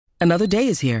Another day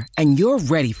is here, and you're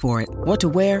ready for it. What to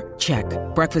wear? Check.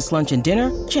 Breakfast, lunch, and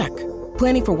dinner? Check.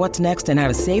 Planning for what's next and how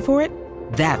to save for it?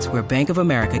 That's where Bank of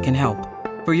America can help.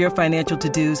 For your financial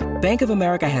to-dos, Bank of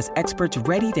America has experts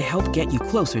ready to help get you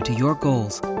closer to your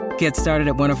goals. Get started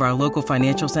at one of our local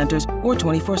financial centers or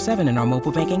 24/7 in our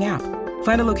mobile banking app.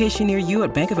 Find a location near you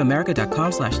at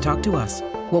bankofamerica.com/talktous.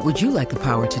 What would you like the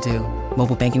power to do?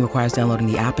 Mobile banking requires downloading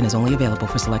the app and is only available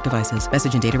for select devices.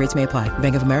 Message and data rates may apply.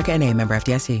 Bank of America N.A., member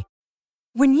FDIC.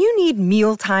 When you need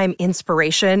mealtime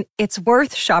inspiration, it's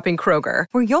worth shopping Kroger,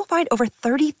 where you'll find over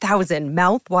 30,000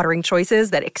 mouth-watering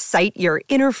choices that excite your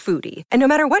inner foodie. And no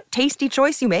matter what tasty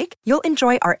choice you make, you'll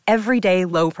enjoy our everyday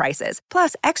low prices,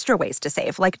 plus extra ways to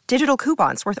save, like digital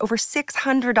coupons worth over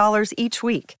 $600 each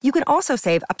week. You can also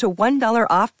save up to $1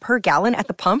 off per gallon at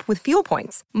the pump with fuel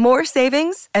points. More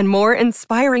savings and more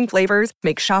inspiring flavors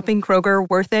make shopping Kroger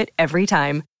worth it every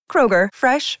time. Kroger,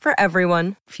 fresh for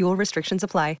everyone. Fuel restrictions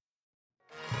apply.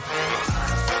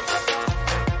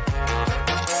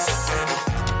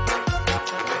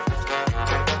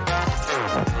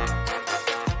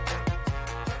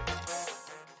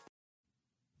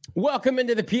 Welcome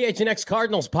into the PHNX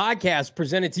Cardinals podcast,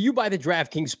 presented to you by the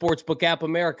DraftKings Sportsbook app,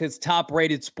 America's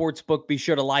top-rated sportsbook. Be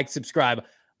sure to like, subscribe,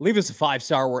 leave us a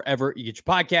 5-star wherever you get your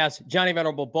podcast. Johnny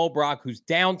Venerable Bo Brock, who's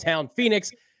downtown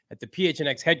Phoenix at the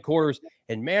PHNX headquarters.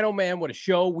 And man, oh man, what a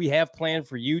show we have planned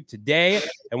for you today.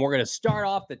 And we're going to start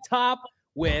off the top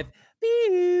with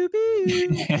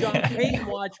John Payton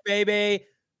watch, baby.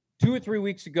 2 or 3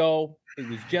 weeks ago, it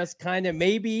was just kind of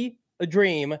maybe a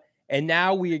dream. And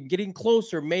now we are getting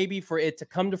closer, maybe, for it to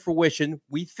come to fruition,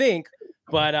 we think.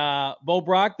 But, Bo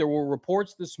Brock, there were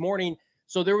reports this morning.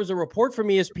 So there was a report from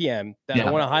ESPN that I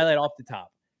want to highlight off the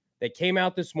top that came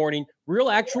out this morning. Real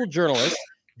actual journalists,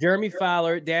 Jeremy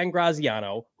Fowler, Dan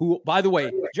Graziano, who, by the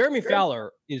way, Jeremy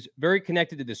Fowler is very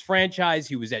connected to this franchise.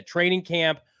 He was at training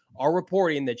camp, are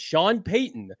reporting that Sean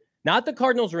Payton, not the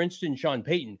Cardinals are interested in Sean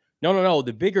Payton. No.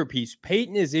 The bigger piece,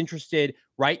 Payton is interested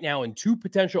right now in 2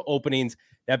 potential openings,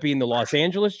 that being the Los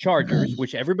Angeles Chargers,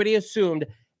 which everybody assumed,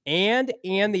 and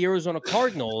the Arizona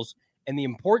Cardinals. And the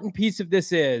important piece of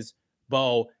this is,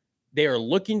 Bo, they are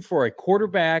looking for a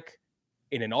quarterback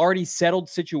in an already settled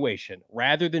situation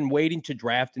rather than waiting to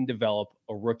draft and develop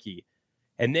a rookie.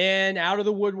 And then out of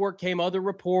the woodwork came other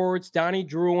reports, Donnie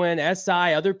Druin,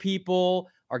 SI, other people,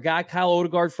 our guy Kyle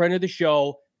Odegaard, friend of the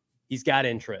show, he's got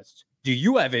interest. Do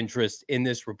you have interest in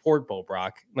this report, Bo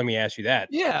Brock? Let me ask you that.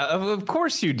 Yeah, of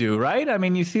course you do, right? I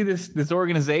mean, you see this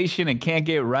organization and can't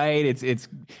get right. It's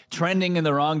trending in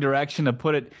the wrong direction, to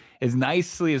put it as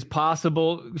nicely as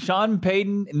possible. Sean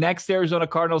Payton, next Arizona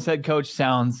Cardinals head coach,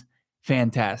 sounds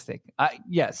fantastic.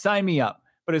 Sign me up.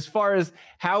 But as far as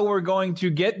how we're going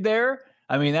to get there,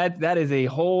 I mean, that is a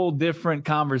whole different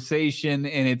conversation,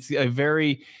 and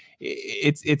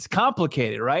it's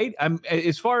complicated, right?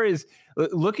 As far as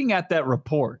looking at that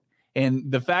report and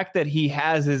the fact that he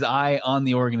has his eye on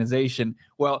the organization,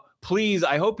 well, please,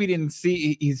 I hope he didn't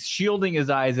see he's shielding his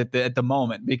eyes at the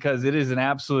moment, because it is an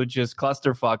absolute just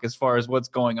clusterfuck as far as what's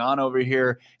going on over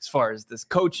here, as far as this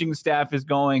coaching staff is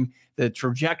going. The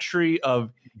trajectory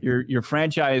of your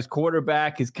franchise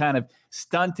quarterback is kind of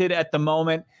stunted at the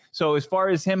moment. So as far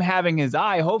as him having his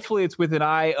eye, hopefully it's with an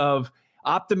eye of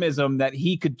optimism that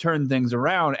he could turn things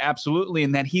around, absolutely,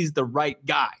 and that he's the right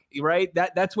guy, right?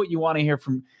 That's what you want to hear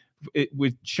from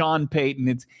with Sean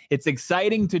Payton. It's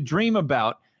exciting to dream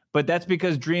about, but that's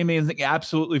because dreaming is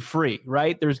absolutely free,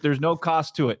 right? There's no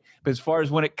cost to it. But as far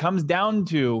as when it comes down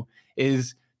to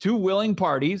is 2 willing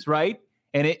parties, right?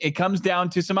 And it comes down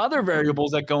to some other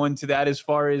variables that go into that, as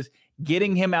far as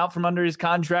getting him out from under his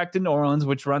contract in New Orleans,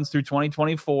 which runs through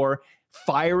 2024,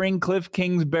 firing Cliff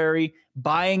Kingsbury,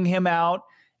 buying him out,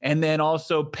 and then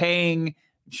also paying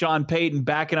Sean Payton,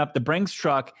 backing up the Brinks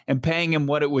truck and paying him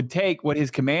what it would take, what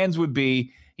his commands would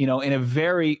be, in a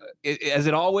very, as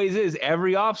it always is,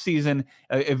 every offseason,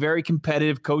 a very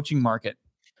competitive coaching market.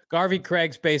 Garvey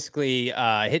Craig's basically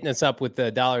hitting us up with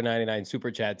the $1.99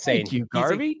 super chat saying, "Thank you,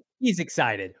 Garvey." He's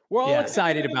excited. We're all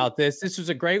excited about this. This was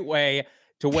a great way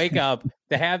to wake up,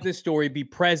 to have this story be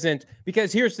present,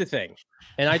 because here's the thing.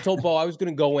 And I told Bo I was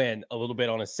going to go in a little bit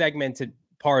on a segmented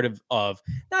part of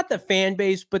not the fan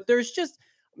base, but there's just,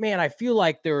 man, I feel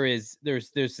like there's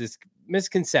this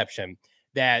misconception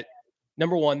that,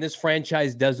 number one, this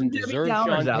franchise doesn't deserve Sean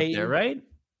Payton. Out there, right?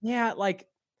 Yeah, like,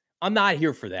 I'm not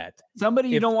here for that. Somebody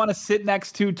you don't want to sit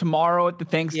next to tomorrow at the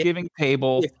Thanksgiving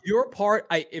table. If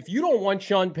if you don't want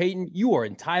Sean Payton, you are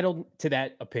entitled to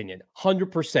that opinion.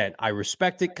 100%. I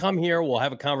respect it. Come here. We'll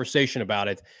have a conversation about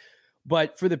it.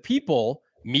 But for the people,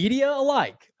 media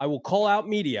alike, I will call out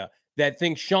media that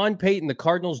think Sean Payton, the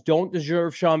Cardinals don't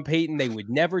deserve Sean Payton. They would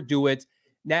never do it.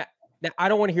 Now I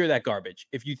don't want to hear that garbage.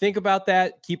 If you think about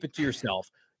that, keep it to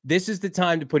yourself. This is the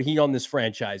time to put heat on this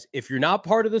franchise. If you're not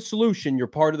part of the solution, you're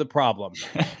part of the problem.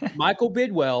 Michael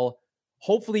Bidwell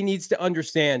hopefully needs to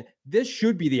understand this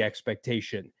should be the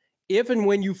expectation. If and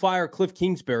when you fire Cliff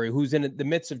Kingsbury, who's in the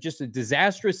midst of just a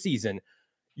disastrous season,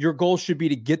 your goal should be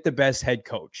to get the best head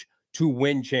coach, to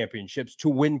win championships, to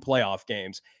win playoff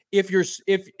games.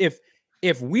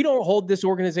 If we don't hold this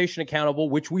organization accountable,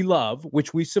 which we love,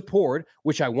 which we support,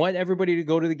 which I want everybody to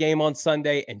go to the game on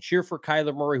Sunday and cheer for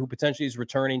Kyler Murray, who potentially is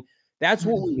returning, that's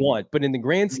what we want. But in the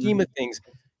grand scheme of things,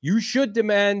 you should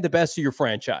demand the best of your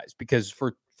franchise, because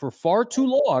for far too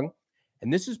long,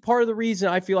 and this is part of the reason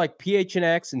I feel like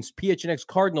PHNX and PHNX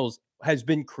Cardinals has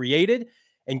been created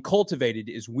and cultivated,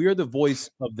 is we're the voice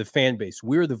of the fan base.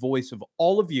 We're the voice of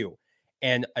all of you.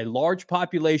 And a large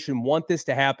population want this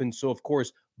to happen. So, of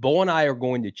course, Bo and I are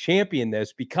going to champion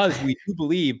this because we do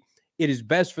believe it is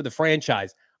best for the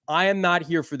franchise. I am not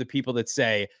here for the people that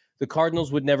say the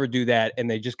Cardinals would never do that and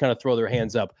they just kind of throw their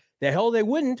hands up. The hell they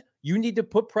wouldn't. You need to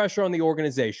put pressure on the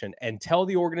organization and tell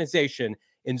the organization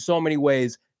in so many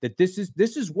ways that this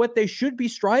is what they should be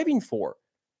striving for.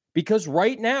 Because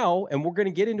right now, and we're going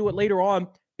to get into it later on,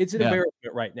 it's an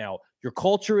embarrassment right now. Your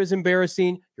culture is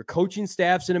embarrassing. Your coaching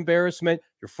staff's an embarrassment.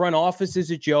 Your front office is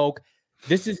a joke.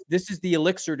 This is the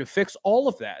elixir to fix all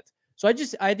of that. So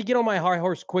I had to get on my high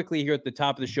horse quickly here at the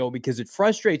top of the show, because it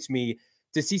frustrates me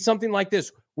to see something like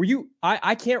this where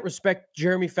I can't respect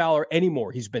Jeremy Fowler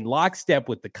anymore. He's been lockstep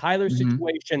with the Kyler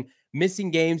situation,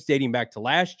 missing games dating back to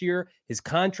last year, his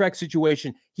contract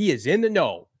situation. He is in the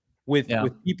know with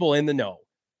people in the know.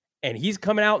 And he's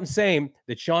coming out and saying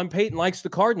that Sean Payton likes the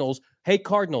Cardinals. Hey,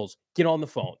 Cardinals, get on the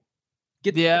phone.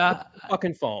 Get the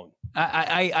fucking phone.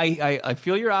 I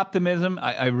feel your optimism.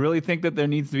 I really think that there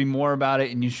needs to be more about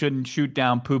it, and you shouldn't shoot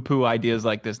down poo-poo ideas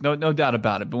like this. No doubt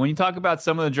about it. But when you talk about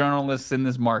some of the journalists in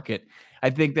this market,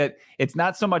 I think that it's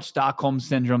not so much Stockholm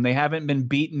syndrome. They haven't been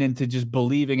beaten into just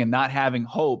believing and not having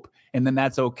hope, and then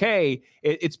that's okay.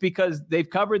 It's because they've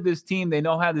covered this team. They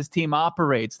know how this team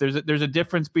operates. There's a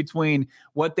difference between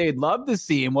what they'd love to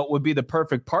see and what would be the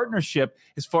perfect partnership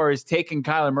as far as taking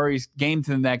Kyler Murray's game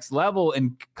to the next level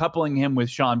and coupling him with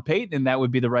Sean Payton, and that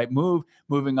would be the right move,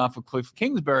 moving off of Cliff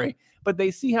Kingsbury. But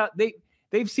they see how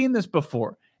they've seen this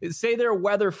before. Say they're a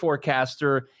weather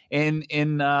forecaster in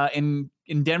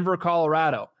Denver,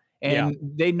 Colorado, and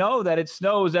they know that it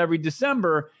snows every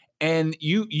December, and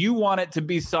you want it to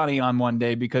be sunny on one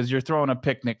day because you're throwing a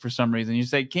picnic for some reason. You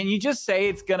say, can you just say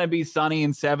it's going to be sunny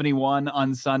and 71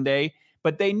 on Sunday?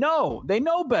 But they know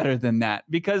better than that,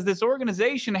 because this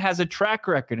organization has a track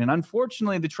record, and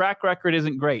unfortunately the track record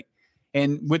isn't great.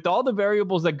 And with all the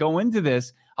variables that go into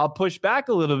this, I'll push back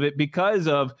a little bit because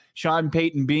of Sean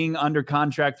Payton being under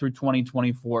contract through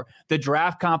 2024, the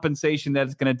draft compensation that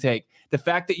it's going to take, the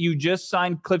fact that you just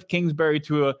signed Cliff Kingsbury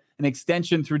to an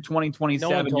extension through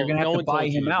 2027. You're going to have to buy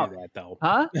him out.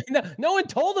 Huh? No one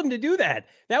told him to do that.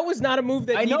 That was not a move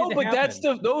that I know, but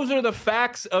those are the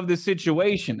facts of the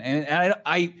situation. And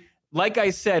I like I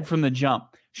said from the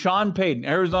jump, Sean Payton,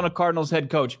 Arizona Cardinals head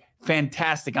coach,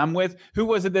 fantastic. I'm with, who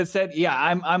was it that said,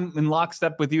 I'm in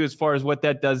lockstep with you as far as what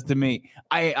that does to me.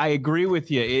 I agree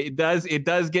with you. It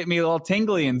does get me a little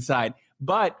tingly inside.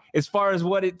 But as far as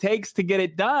what it takes to get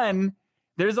it done,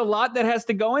 there's a lot that has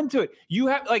to go into it. You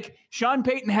have, like, Sean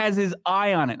Payton has his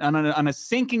eye on it. On a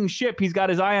sinking ship, he's got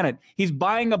his eye on it. He's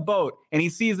buying a boat, and he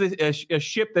sees a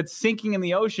ship that's sinking in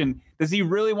the ocean. Does he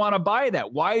really want to buy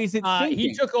that? Why is it sinking?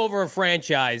 He took over a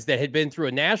franchise that had been through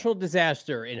a national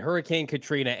disaster in Hurricane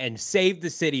Katrina and saved the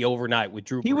city overnight with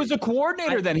Drew Brees. He was a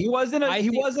coordinator then. He wasn't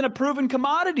a proven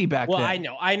commodity back then.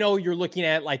 Well, I know you're looking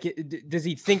at, like, does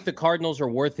he think the Cardinals are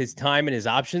worth his time and his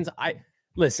options?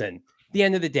 Listen, at the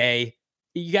end of the day,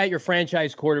 you got your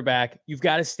franchise quarterback. You've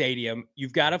got a stadium.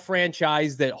 You've got a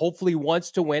franchise that hopefully wants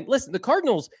to win. Listen, the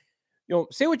Cardinals,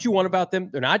 say what you want about them.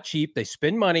 They're not cheap. They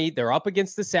spend money. They're up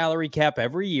against the salary cap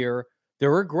every year.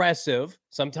 They're aggressive,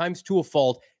 sometimes to a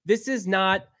fault. This is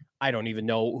not, I don't even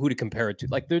know who to compare it to.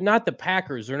 Like, they're not the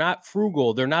Packers. They're not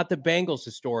frugal. They're not the Bengals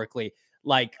historically.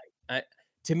 Like,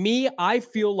 to me, I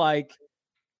feel like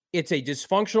it's a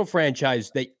dysfunctional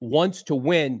franchise that wants to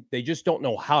win. They just don't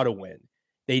know how to win.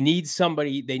 They need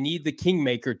somebody, they need the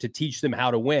kingmaker to teach them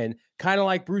how to win, kind of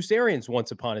like Bruce Arians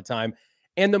once upon a time.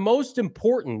 And the most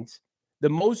important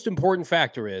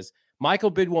factor is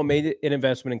Michael Bidwell made an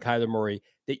investment in Kyler Murray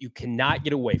that you cannot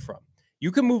get away from. You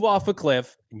can move off a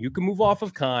cliff and you can move off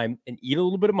of Keim and eat a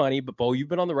little bit of money, but Bo, you've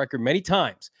been on the record many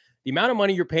times. The amount of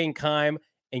money you're paying Keim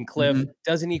and Cliff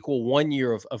doesn't equal 1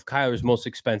 year of Kyler's most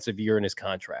expensive year in his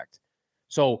contract.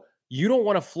 So you don't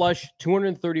want to flush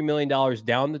 $230 million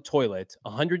down the toilet,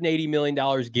 $180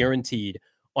 million guaranteed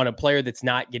on a player that's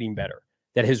not getting better,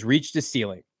 that has reached a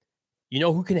ceiling. You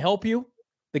know who can help you?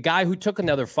 The guy who took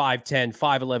another 5'10",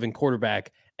 5'11"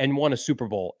 quarterback and won a Super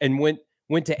Bowl and went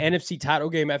to NFC title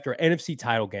game after NFC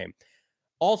title game.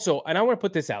 Also, and I want to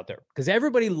put this out there because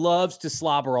everybody loves to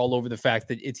slobber all over the fact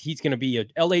that he's going to be a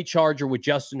LA Charger with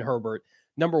Justin Herbert.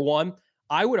 Number one,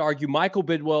 I would argue Michael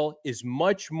Bidwill is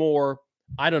much more,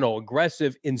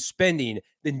 aggressive in spending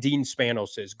than Dean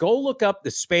Spanos is. Go look up the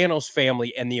Spanos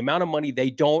family and the amount of money they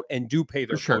don't and do pay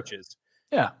their coaches.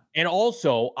 Yeah. And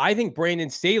also, I think Brandon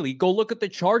Staley, go look at the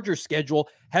Chargers schedule,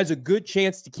 has a good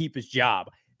chance to keep his job.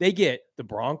 They get the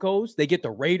Broncos, they get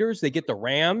the Raiders, they get the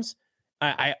Rams.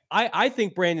 I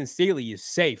think Brandon Staley is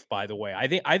safe, by the way.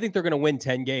 I think they're going to win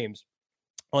 10 games.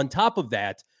 On top of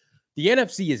that, the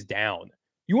NFC is down.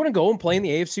 You want to go and play in the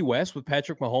AFC West with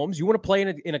Patrick Mahomes? You want to play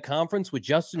in a conference with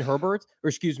Justin Herbert,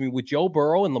 with Joe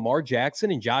Burrow and Lamar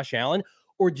Jackson and Josh Allen?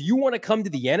 Or do you want to come to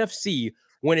the NFC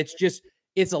when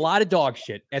it's a lot of dog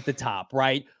shit at the top,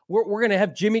 right? We're going to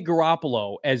have Jimmy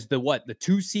Garoppolo as the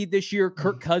 2 seed this year,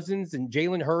 Kirk Cousins and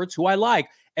Jalen Hurts, who I like,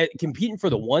 competing for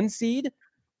the 1 seed.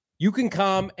 You can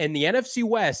come, and the NFC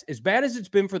West, as bad as it's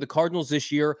been for the Cardinals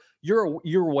this year, you're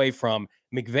away from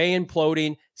McVay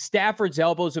imploding. Stafford's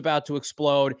elbow's about to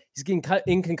explode. He's getting cut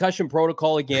in concussion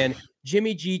protocol again.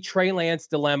 Jimmy G, Trey Lance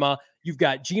dilemma. You've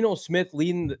got Geno Smith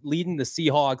leading the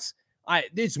Seahawks.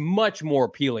 It's much more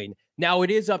appealing. Now it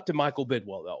is up to Michael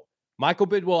Bidwill, though. Michael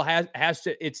Bidwill has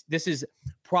to. This is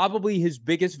probably his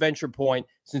biggest venture point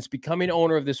since becoming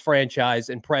owner of this franchise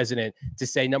and president to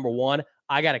say, number one,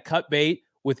 I got to cut bait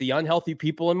with the unhealthy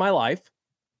people in my life,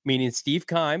 meaning Steve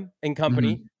Keim and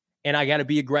company, and I got to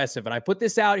be aggressive. And I put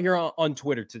this out here on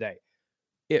Twitter today.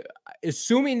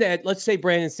 Assuming that, let's say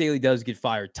Brandon Staley does get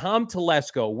fired, Tom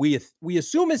Telesco, we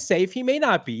assume is safe. He may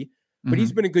not be, but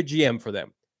he's been a good GM for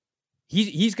them.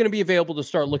 He's going to be available to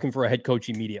start looking for a head coach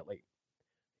immediately.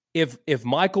 If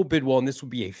Michael Bidwill, and this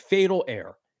would be a fatal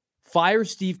error,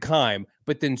 fires Steve Keim,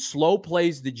 but then slow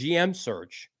plays the GM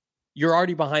search, you're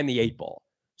already behind the 8 ball.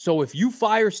 So if you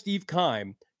fire Steve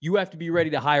Keim, you have to be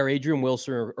ready to hire Adrian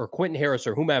Wilson or Quentin Harris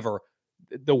or whomever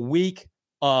the week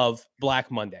of Black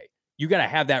Monday. You got to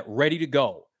have that ready to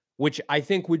go, which I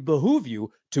think would behoove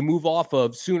you to move off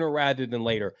of sooner rather than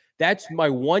later. That's my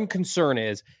one concern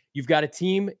is you've got a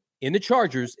team in the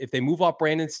Chargers, if they move off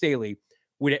Brandon Staley,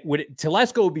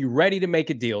 Telesco would be ready to make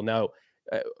a deal. Now,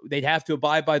 they'd have to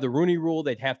abide by the Rooney Rule.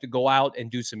 They'd have to go out and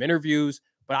do some interviews.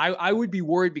 But I would be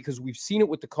worried because we've seen it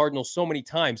with the Cardinals so many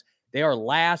times. They are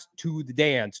last to the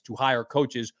dance to hire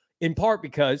coaches, in part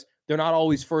because they're not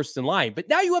always first in line. But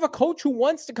now you have a coach who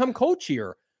wants to come coach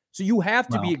here. So you have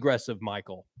to be aggressive,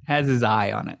 Michael. Has his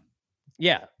eye on it.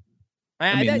 Yeah.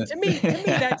 To me,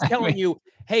 that's telling you,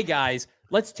 hey, guys,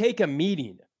 let's take a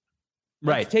meeting.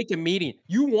 Let's take a meeting.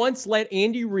 You once let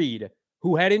Andy Reid,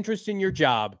 who had interest in your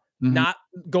job, not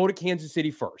go to Kansas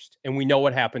City first. And we know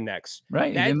what happened next.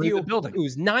 Right. That deal, it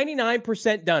was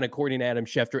 99% done, according to Adam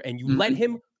Schefter. And you let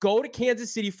him go to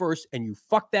Kansas City first, and you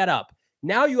fucked that up.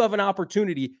 Now you have an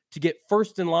opportunity to get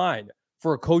first in line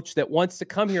for a coach that wants to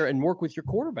come here and work with your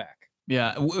quarterback.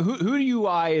 Yeah. Who do you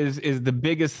eye is the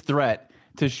biggest threat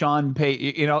to Sean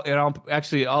Payton? And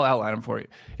I'll outline them for you.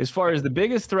 As far as the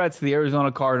biggest threats to the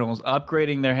Arizona Cardinals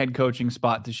upgrading their head coaching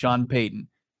spot to Sean Payton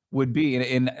would be,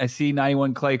 and I see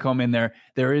 91 Claycomb in there.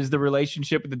 There is the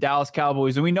relationship with the Dallas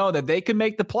Cowboys, and we know that they could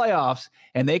make the playoffs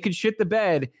and they could shit the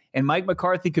bed, and Mike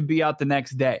McCarthy could be out the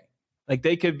next day. Like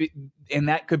they could be, and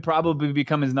that could probably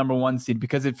become his number 1 seed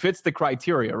because it fits the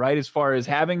criteria, right? As far as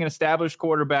having an established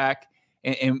quarterback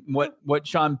and what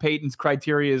Sean Payton's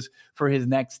criteria is for his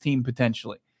next team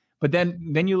potentially. But then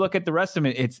you look at the rest of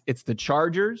it. It's the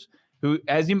Chargers who,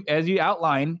 as you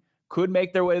outlined, could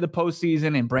make their way to the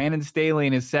postseason, and Brandon Staley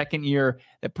in his second year,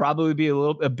 that probably would be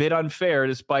a bit unfair,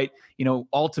 despite,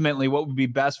 ultimately what would be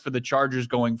best for the Chargers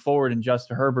going forward and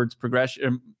Justin Herbert's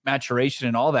progression, maturation,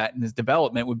 and all that, and his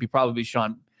development would be probably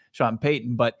Sean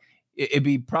Payton, but it'd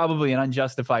be probably an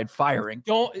unjustified firing.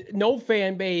 No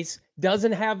fan base,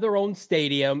 doesn't have their own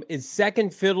stadium, is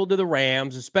second fiddle to the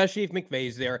Rams, especially if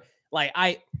McVay's there. Like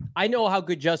I know how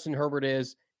good Justin Herbert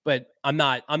is, but I'm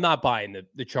not buying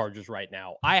the Chargers right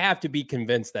now. I have to be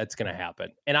convinced that's going to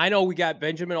happen. And I know we got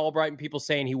Benjamin Albright and people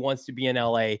saying he wants to be in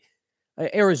LA.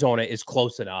 Arizona is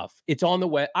close enough. It's on the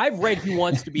way. I've read he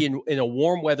wants to be in a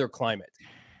warm weather climate.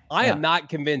 I am not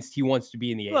convinced he wants to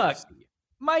be in the AFC.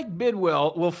 Mike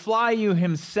Bidwill will fly you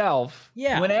himself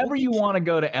whenever you want to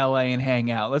go to LA and hang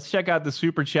out. Let's check out the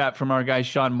super chat from our guy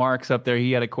Sean Marks up there.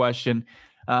 He had a question.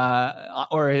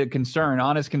 or a concern,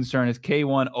 honest concern, is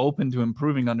K1 open to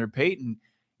improving under Peyton?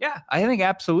 Yeah, I think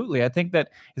absolutely. I think that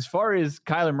as far as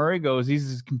Kyler Murray goes,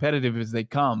 he's as competitive as they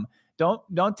come.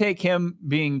 Don't take him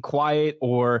being quiet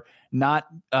or not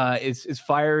as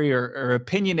fiery or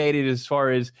opinionated as far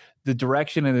as the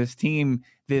direction of this team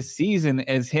this season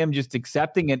as him just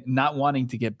accepting it, not wanting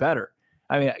to get better.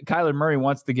 I mean, Kyler Murray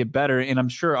wants to get better, and I'm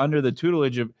sure under the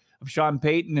tutelage of Sean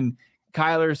Payton and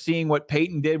Kyler seeing what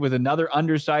Peyton did with another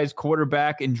undersized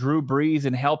quarterback and Drew Brees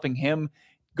and helping him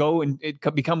go and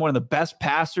become one of the best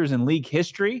passers in league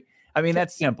history. I mean,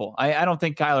 that's simple. I don't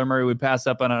think Kyler Murray would pass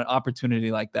up on an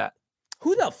opportunity like that.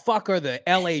 Who the fuck are the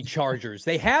LA Chargers?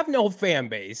 They have no fan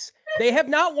base. They have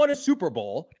not won a Super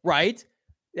Bowl, right?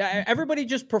 Everybody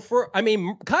just I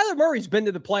mean, Kyler Murray's been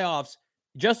to the playoffs.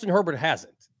 Justin Herbert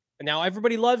hasn't. And now I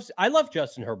love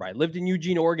Justin Herbert. I lived in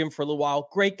Eugene, Oregon for a little while.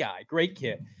 Great guy, great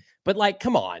kid. But like,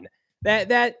 come on,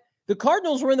 that the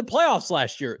Cardinals were in the playoffs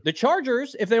last year. The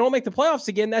Chargers, if they don't make the playoffs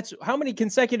again, that's how many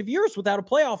consecutive years without a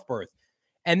playoff berth.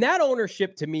 And that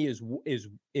ownership to me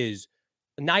is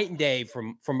night and day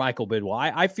from Michael Bidwell.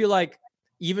 I feel like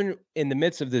even in the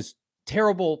midst of this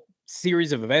terrible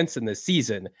series of events in this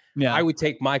season, I would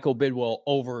take Michael Bidwell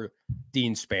over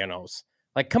Dean Spanos.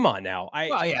 Like, come on now.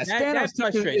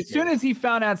 Spanos, as soon as he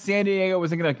found out San Diego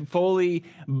wasn't going to fully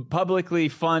publicly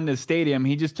fund the stadium,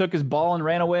 he just took his ball and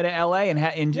ran away to LA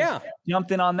and just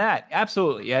jumped in on that.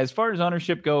 Absolutely. Yeah. As far as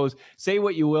ownership goes, say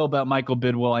what you will about Michael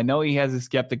Bidwell. I know he has his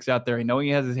skeptics out there. I know he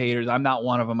has his haters. I'm not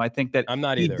one of them. I think that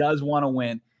he does want to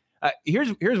win.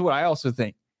 Here's what I also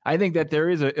think. I think that there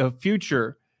is a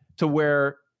future to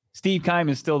where Steve Keim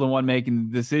is still the one making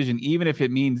the decision, even if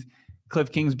it means Cliff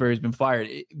Kingsbury has been fired,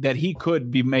 that he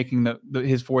could be making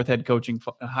his fourth head coaching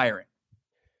hiring.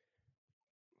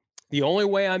 The only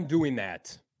way I'm doing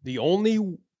that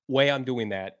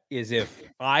is if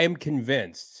I am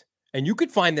convinced, and you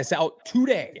could find this out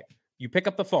today, you pick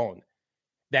up the phone,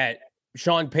 that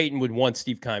Sean Payton would want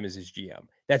Steve Keim as his GM.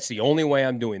 That's the only way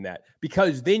I'm doing that,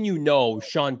 because then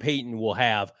Sean Payton will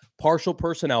have partial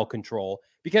personnel control.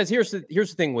 Because here's the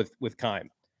thing with Keim.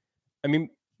 I mean,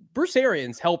 Bruce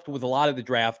Arians helped with a lot of the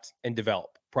draft and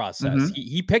develop process. Mm-hmm.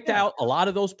 He picked out a lot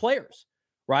of those players,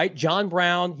 right? John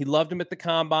Brown, he loved him at the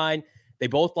combine. They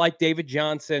both like David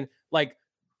Johnson. Like,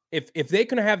 if they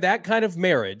can have that kind of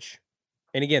marriage,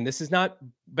 and again, this is not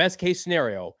best case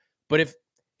scenario, but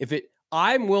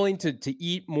I'm willing to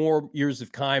eat more years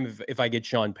of Keim if I get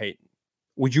Sean Payton.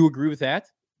 Would you agree with that?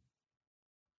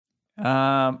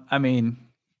 I mean,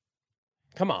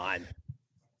 come on.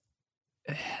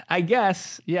 I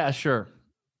guess, yeah, sure.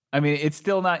 I mean, it's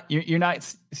still not. You're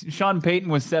not. Sean Payton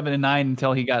was 7-9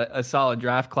 until he got a solid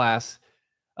draft class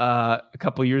a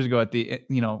couple of years ago at the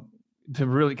to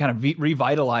really kind of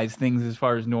revitalize things as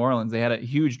far as New Orleans. They had a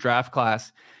huge draft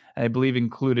class. I believe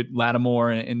included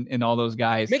Lattimore and all those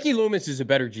guys. Mickey Loomis is a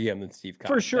better GM than Steve Keim.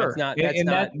 For sure.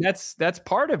 That's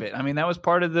part of it. I mean, that was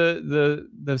part of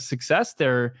the success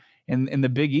there in the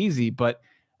Big Easy. But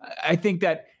I think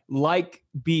that, like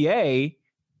BA,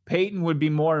 Peyton would be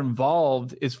more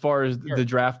involved as far as the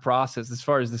draft process, as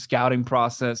far as the scouting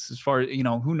process, as far as,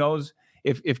 who knows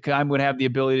if Keim would have the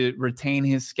ability to retain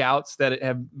his scouts that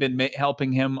have been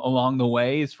helping him along the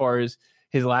way as far as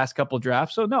his last couple of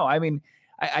drafts. So no, I mean,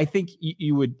 I think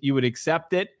you would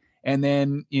accept it. And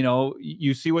then,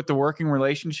 you see what the working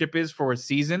relationship is for a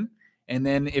season. And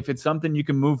then if it's something you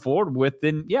can move forward with,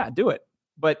 then yeah, do it.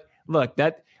 But look,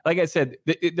 that, like I said,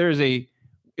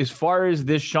 as far as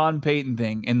this Sean Payton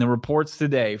thing and the reports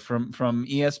today from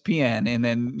ESPN and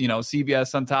then,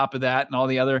 CBS on top of that and all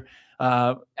the other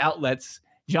outlets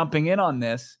jumping in on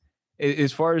this,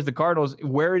 as far as the Cardinals,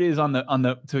 where it is on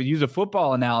the to use a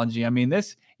football analogy, I mean,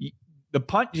 the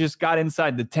punt just got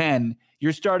inside the 10.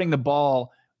 You're starting the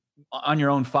ball on your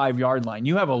own 5-yard line.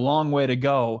 You have a long way to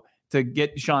go to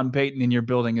get Sean Payton in your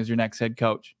building as your next head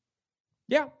coach.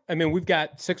 Yeah. I mean, we've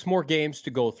got 6 more games to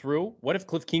go through. What if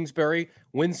Cliff Kingsbury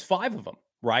wins 5 of them,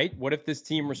 right? What if this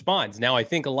team responds? Now, I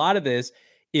think a lot of this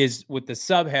is with the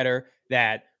subheader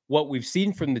that what we've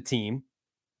seen from the team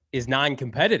is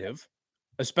non-competitive,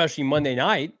 especially Monday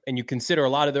night. And you consider a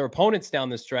lot of their opponents down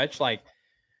the stretch, like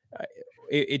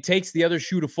it takes the other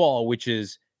shoe to fall, which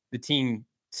is the team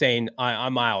saying,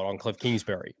 I'm out on Cliff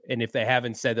Kingsbury. And if they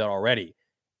haven't said that already,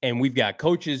 and we've got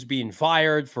coaches being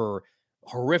fired for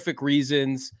horrific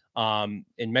reasons in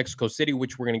Mexico City,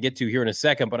 which we're going to get to here in a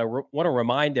second. But I want to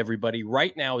remind everybody,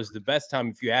 right now is the best time,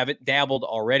 if you haven't dabbled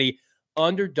already,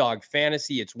 Underdog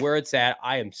Fantasy. It's where it's at.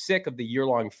 I am sick of the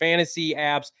year-long fantasy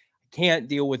apps. I can't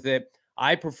deal with it.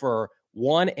 I prefer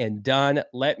one and done.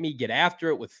 Let me get after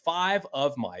it with 5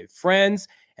 of my friends.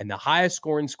 and the highest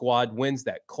scoring squad wins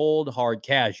that cold, hard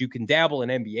cash. You can dabble in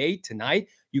NBA tonight.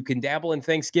 You can dabble in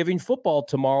Thanksgiving football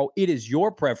tomorrow. It is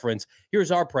your preference.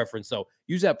 Here's our preference, though.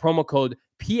 Use that promo code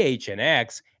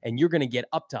PHNX, and you're going to get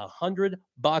up to $100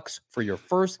 for your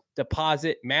first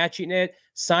deposit, matching it.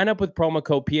 Sign up with promo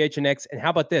code PHNX, and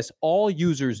how about this? All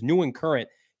users, new and current,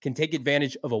 can take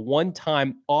advantage of a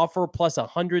one-time offer plus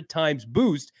 100 times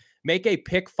boost. Make a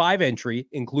pick 5 entry,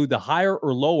 include the higher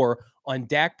or lower on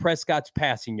Dak Prescott's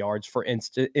passing yards, for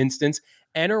instance.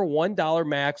 Enter $1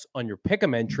 max on your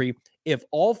pick'em entry. If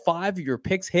all 5 of your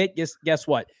picks hit, guess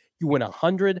what? You win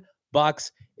 $100.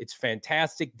 It's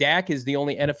fantastic. Dak is the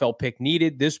only NFL pick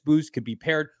needed. This boost could be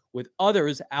paired with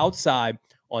others outside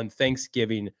on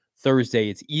Thanksgiving Thursday.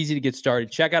 It's easy to get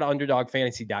started. Check out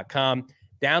UnderdogFantasy.com.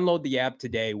 Download the app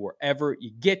today wherever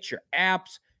you get your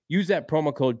apps. Use that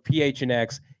promo code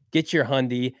PHNX. Get your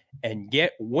Hyundai and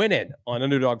get winning on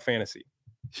Underdog Fantasy.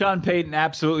 Sean Payton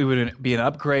absolutely would be an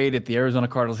upgrade at the Arizona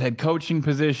Cardinals head coaching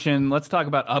position. Let's talk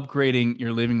about upgrading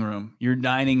your living room, your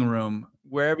dining room,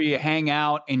 wherever you hang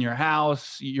out in your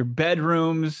house, your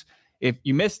bedrooms. If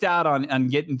you missed out on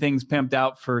getting things pimped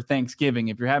out for Thanksgiving,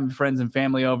 if you're having friends and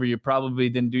family over, you probably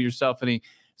didn't do yourself any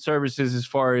services as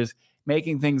far as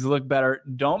making things look better.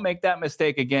 Don't make that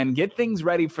mistake again. Get things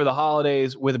ready for the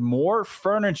holidays with More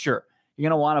Furniture. You're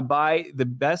going to want to buy the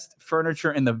best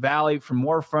furniture in the Valley from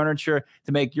More Furniture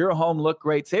to make your home look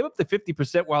great. Save up to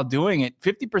 50% while doing it.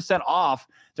 50% off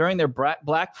during their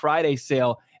Black Friday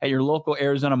sale at your local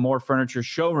Arizona More Furniture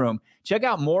showroom. Check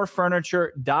out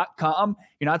morefurniture.com.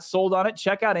 You're not sold on it?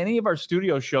 Check out any of our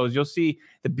studio shows. You'll see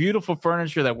the beautiful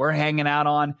furniture that we're hanging out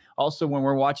on. Also, when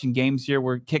we're watching games here,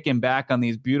 we're kicking back on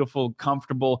these beautiful,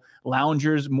 comfortable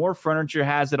loungers. More Furniture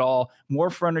has it all.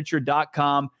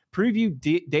 Morefurniture.com.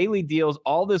 Preview daily deals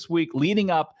all this week leading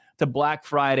up to Black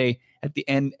Friday at the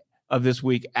end of this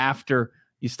week after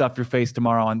you stuff your face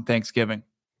tomorrow on Thanksgiving.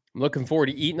 I'm looking forward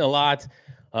to eating a lot.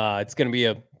 It's going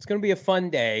to be a fun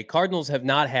day. Cardinals have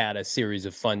not had a series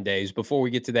of fun days. Before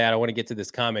we get to that, I want to get to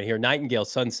this comment here. Nightingale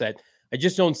Sunset. I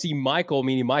just don't see Michael,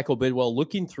 meaning Michael Bidwell,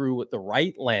 looking through with the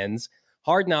right lens.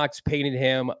 Hard Knocks painted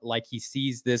him like he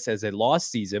sees this as a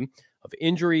lost season of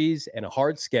injuries and a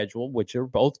hard schedule, which are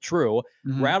both true.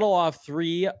 Mm-hmm. Rattle off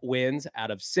 3 wins out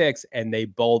of 6, and they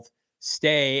both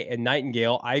stay. And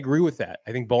Nightingale, I agree with that.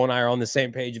 I think Bo and I are on the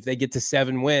same page. If they get to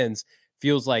 7 wins,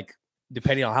 feels like,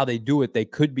 depending on how they do it, they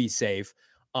could be safe.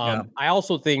 I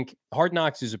also think Hard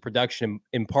Knocks is a production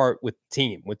in part with the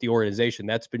team, with the organization.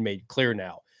 That's been made clear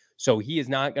now. So he is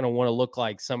not going to want to look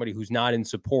like somebody who's not in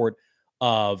support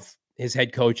of his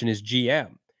head coach and his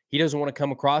GM. He doesn't want to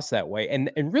come across that way.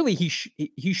 And really, he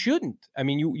shouldn't. I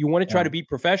mean, you want to try to be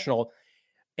professional.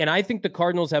 And I think the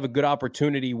Cardinals have a good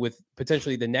opportunity with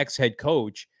potentially the next head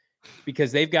coach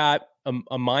because they've got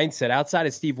a mindset outside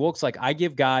of Steve Wilks. Like, I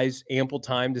give guys ample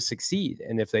time to succeed.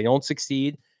 And if they don't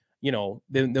succeed, then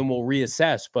we'll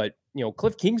reassess. But,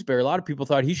 Cliff Kingsbury, a lot of people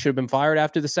thought he should have been fired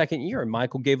after the second year. And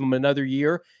Michael gave him another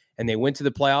year and they went to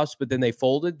the playoffs, but then they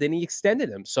folded. Then he extended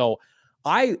him. So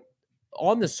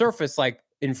on the surface, like,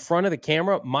 in front of the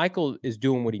camera, Michael is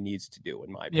doing what he needs to do,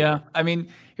 in my opinion. Yeah, I mean,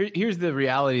 here's the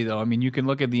reality, though. I mean, you can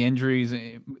look at the injuries.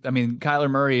 I mean, Kyler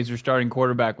Murray, as your starting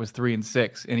quarterback, was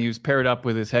 3-6, and he was paired up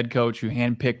with his head coach who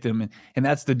handpicked him, and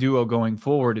that's the duo going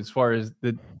forward as far as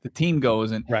the team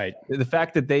goes. And right, the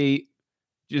fact that they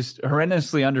just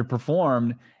horrendously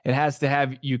underperformed, it has to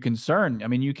have you concerned. I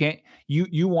mean,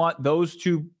 you want those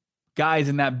 2 guys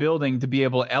in that building to be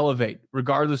able to elevate,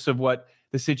 regardless of what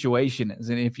the situation is.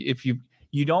 And if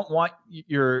you don't want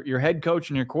your head coach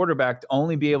and your quarterback to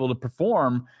only be able to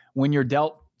perform when you're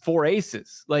dealt 4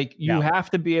 aces. Like you have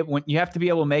to be able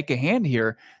to make a hand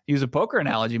here. Use a poker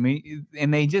analogy. I mean,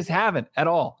 and they just haven't at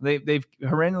all. They've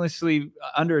horrendously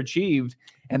underachieved,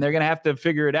 and they're going to have to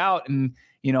figure it out. And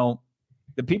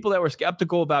the people that were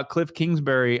skeptical about Cliff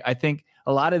Kingsbury, I think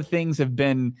a lot of things have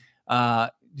been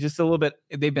just a little bit.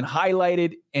 They've been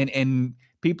highlighted and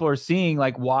people are seeing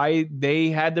like why they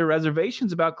had their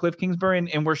reservations about Cliff Kingsbury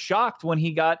and were shocked when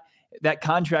he got that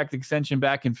contract extension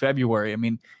back in February. I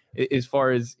mean, as far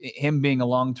as him being a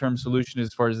long-term solution,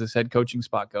 as far as this head coaching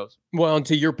spot goes. Well, and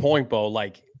to your point, Bo,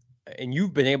 and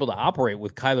you've been able to operate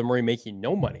with Kyler Murray making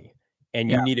no money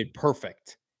and you needed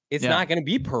perfect. It's not going to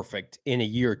be perfect in a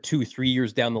year, 2, 3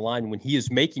 years down the line when he is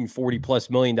making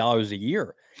 $40+ million a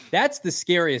year. That's the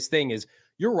scariest thing is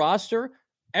your roster.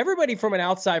 Everybody from an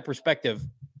outside perspective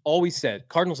always said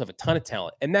Cardinals have a ton of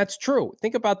talent. And that's true.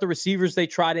 Think about the receivers they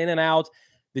tried in and out,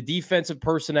 the defensive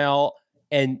personnel,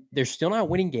 and they're still not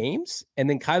winning games. And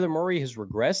then Kyler Murray has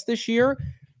regressed this year.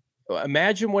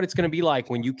 Imagine what it's going to be like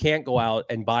when you can't go out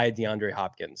and buy a DeAndre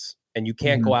Hopkins and you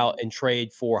can't go out and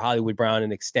trade for Hollywood Brown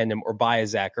and extend him or buy a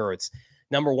Zach Ertz.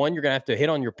 Number one, you're going to have to hit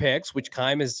on your picks, which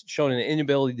Keim has shown an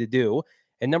inability to do.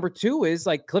 And number two is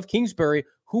like Cliff Kingsbury,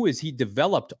 who is he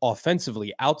developed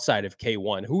offensively outside of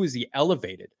K1? Who is he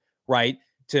elevated, right?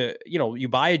 To, you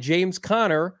buy a James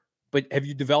Conner, but have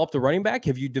you developed a running back?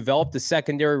 Have you developed a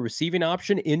secondary receiving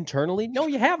option internally? No,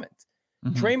 you haven't.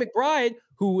 Trey McBride,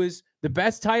 who was the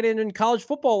best tight end in college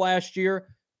football last year,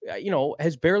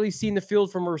 has barely seen the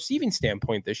field from a receiving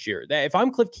standpoint this year. That if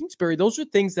I'm Cliff Kingsbury, those are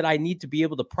things that I need to be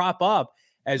able to prop up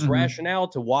as rationale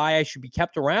to why I should be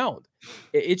kept around.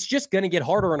 It's just going to get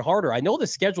harder and harder. I know the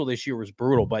schedule this year was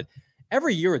brutal, but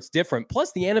every year it's different.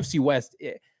 Plus the NFC West,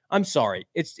 I'm sorry,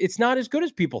 it's not as good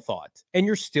as people thought. And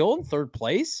you're still in third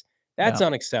place. That's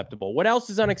unacceptable. What else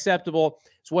is unacceptable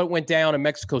is what went down in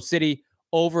Mexico City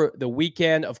over the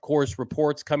weekend. Of course,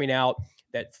 reports coming out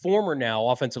that former now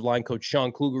offensive line coach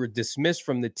Sean Kugler dismissed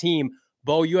from the team.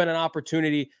 Bo, you had an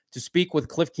opportunity to speak with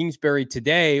Cliff Kingsbury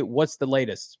today. What's the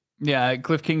latest? Yeah,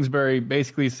 Cliff Kingsbury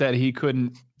basically said he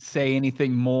couldn't say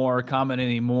anything more, comment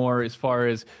anymore as far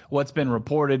as what's been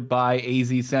reported by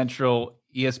AZ Central,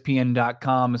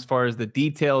 ESPN.com, as far as the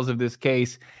details of this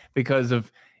case, because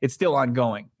of it's still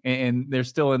ongoing and they're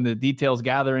still in the details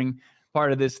gathering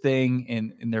part of this thing.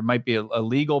 And there might be a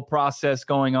legal process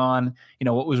going on.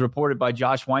 What was reported by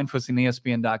Josh Weinfuss in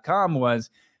ESPN.com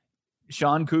was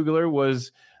Sean Kugler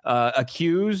was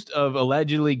accused of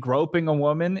allegedly groping a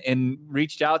woman and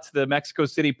reached out to the Mexico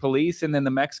City police. And then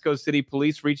the Mexico City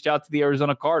police reached out to the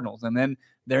Arizona Cardinals. And then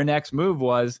their next move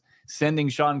was sending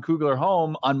Sean Kugler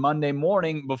home on Monday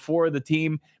morning before the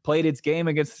team played its game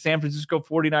against the San Francisco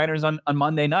 49ers on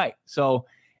Monday night. So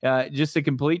just a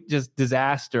complete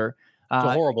disaster. It's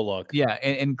a horrible look. Yeah.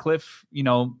 And Cliff,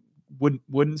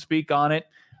 wouldn't speak on it.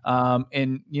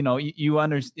 And you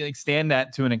understand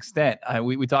that to an extent.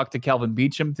 We talked to Kelvin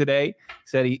Beachum today,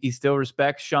 said he still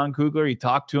respects Sean Kugler. He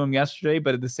talked to him yesterday,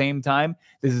 but at the same time,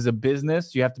 this is a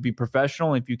business. You have to be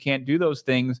professional. If you can't do those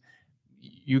things,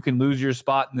 you can lose your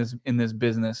spot in this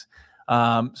business.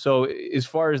 So as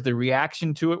far as the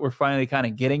reaction to it, we're finally kind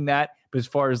of getting that. But as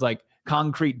far as like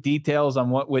concrete details on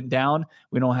what went down,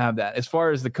 we don't have that. As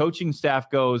far as the coaching staff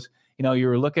goes, you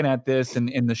were looking at this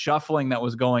and the shuffling that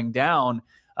was going down.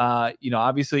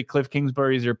 Obviously Cliff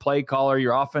Kingsbury is your play caller,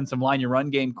 your offensive line, your run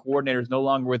game coordinator is no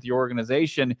longer with your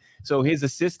organization. So his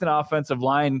assistant offensive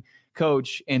line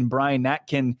coach and Brian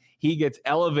Natkin, he gets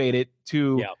elevated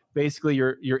to basically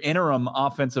your interim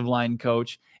offensive line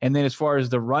coach. And then as far as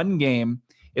the run game,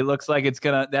 it looks like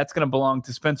that's gonna belong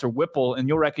to Spencer Whipple, and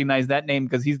you'll recognize that name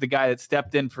because he's the guy that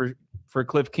stepped in for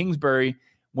Cliff Kingsbury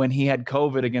when he had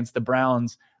COVID against the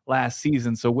Browns last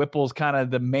season. So Whipple's kind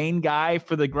of the main guy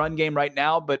for the run game right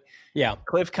now, but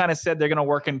Cliff kind of said they're going to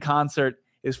work in concert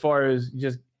as far as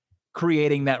just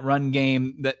creating that run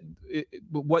game,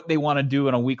 what they want to do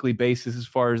on a weekly basis as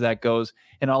far as that goes.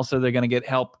 And also they're going to get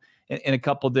help in a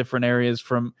couple different areas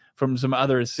from some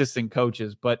other assistant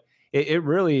coaches, but it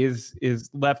really is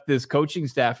left this coaching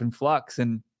staff in flux.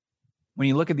 And when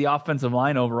you look at the offensive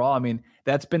line overall, I mean,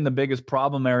 that's been the biggest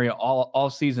problem area all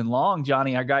season long.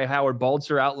 Johnny, our guy Howard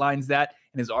Balzer outlines that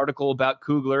in his article about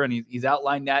Kugler, and he's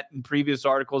outlined that in previous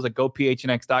articles at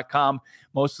gophnx.com.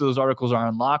 Most of those articles are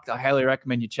unlocked. I highly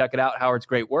recommend you check it out. Howard's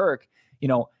great work.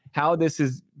 How this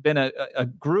has been a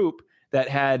group that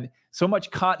had so much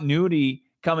continuity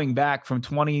coming back from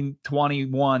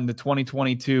 2021 to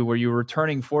 2022, where you were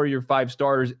returning 4 of your 5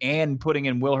 starters and putting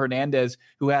in Will Hernandez,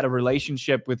 who had a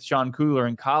relationship with Sean Kugler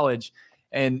in college.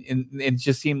 And it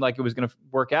just seemed like it was going to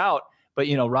work out. But,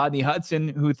 Rodney Hudson,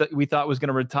 who we thought was going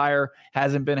to retire,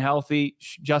 hasn't been healthy.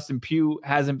 Justin Pugh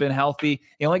hasn't been healthy.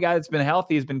 The only guy that's been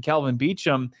healthy has been Kelvin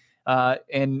Beachum.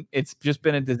 And it's just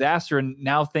been a disaster. And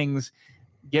now things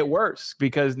get worse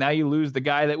because now you lose the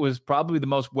guy that was probably the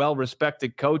most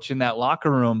well-respected coach in that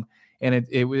locker room. And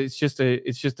it's just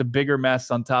a bigger mess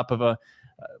on top of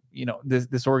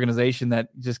this organization that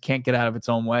just can't get out of its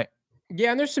own way.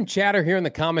 Yeah, and there's some chatter here in the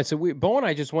comments. Bo and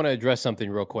I just want to address something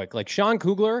real quick. Like Sean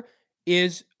Kugler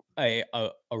is a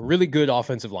really good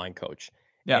offensive line coach.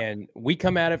 Yeah. And we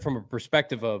come at it from a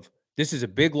perspective of this is a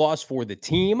big loss for the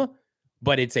team,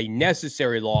 but it's a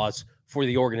necessary loss for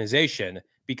the organization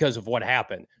because of what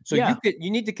happened. So you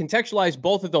need to contextualize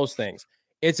both of those things.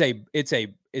 It's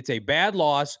a bad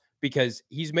loss because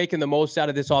he's making the most out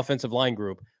of this offensive line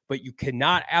group, but you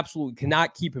absolutely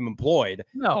cannot keep him employed.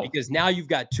 No, because now you've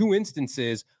got 2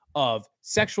 instances of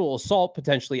sexual assault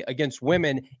potentially against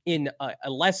women in a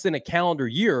less than a calendar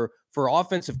year for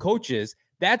offensive coaches.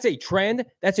 That's a trend.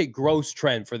 That's a gross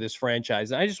trend for this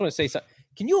franchise. And I just want to say something.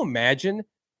 Can you imagine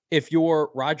if you're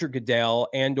Roger Goodell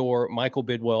and or Michael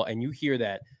Bidwell and you hear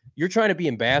that you're trying to be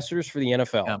ambassadors for the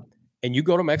NFL, and you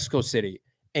go to Mexico City,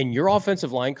 and your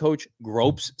offensive line coach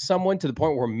gropes someone to the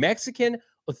point where Mexico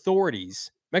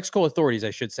authorities, I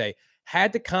should say,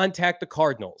 had to contact the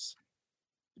Cardinals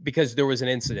because there was an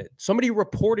incident. Somebody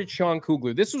reported Sean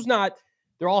Kugler. This was not,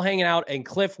 they're all hanging out and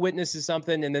Cliff witnesses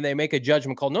something and then they make a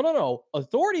judgment call. No.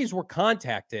 Authorities were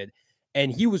contacted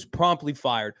and he was promptly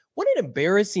fired. What an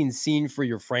embarrassing scene for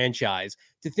your franchise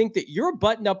to think that you're a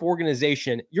buttoned-up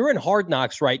organization. You're in Hard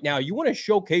Knocks right now. You want to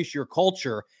showcase your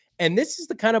culture. And this is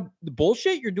the kind of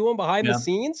bullshit you're doing behind the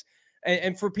scenes.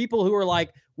 And for people who are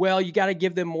like, well, you got to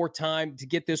give them more time to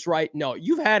get this right. No,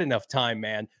 you've had enough time,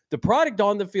 man. The product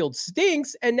on the field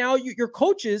stinks. And now your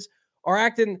coaches are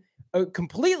acting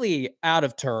completely out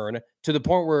of turn to the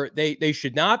point where they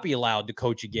should not be allowed to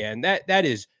coach again. That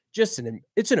is just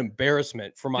it's an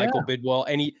embarrassment for Michael Bidwell.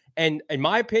 And in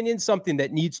my opinion, something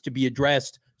that needs to be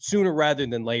addressed sooner rather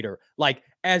than later. Like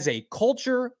as a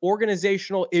culture,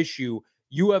 organizational issue,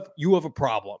 you have a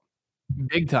problem.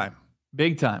 Big time.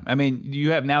 I mean,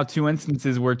 you have now 2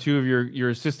 instances where 2 of your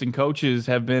assistant coaches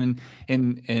have been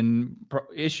in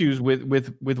issues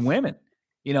with women.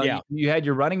 You know, you had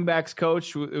your running backs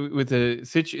coach with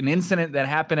an incident that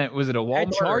happened at, was it a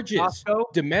Walmart? Charges,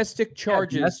 domestic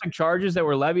charges. Domestic charges that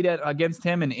were levied against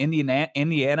him in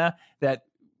Indiana that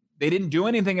they didn't do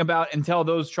anything about until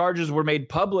those charges were made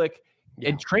public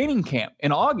at training camp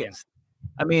in August.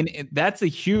 I mean, that's a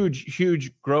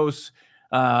huge, gross.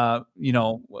 I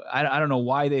don't know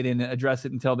why they didn't address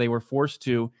it until they were forced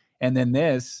to. And then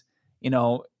this,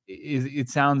 it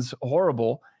sounds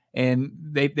horrible. And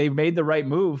they've made the right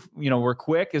move. We're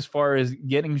quick as far as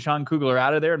getting Sean Kugler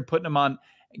out of there and putting him on,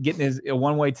 getting a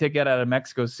one-way ticket out of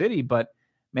Mexico City. But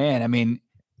man, I mean,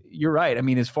 you're right. I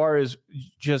mean, as far as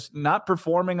just not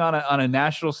performing on a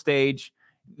national stage,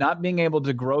 not being able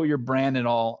to grow your brand at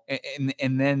all,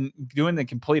 and then doing the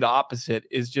complete opposite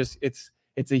is just it's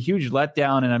a huge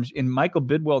letdown. And Michael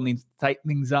Bidwell needs to tighten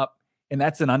things up, and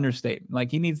that's an understatement.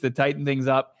 Like he needs to tighten things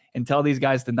up and tell these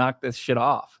guys to knock this shit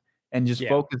off and just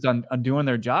focus on doing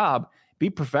their job, be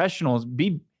professionals,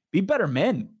 be better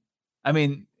men. I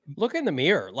mean, look in the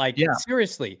mirror. Like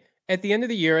seriously, at the end of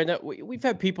the year, and we've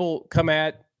had people come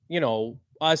at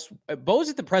us. Bo's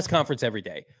at the press conference every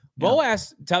day. Bo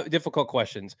asks difficult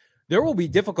questions. There will be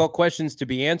difficult questions to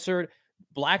be answered.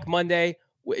 Black Monday.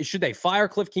 Should they fire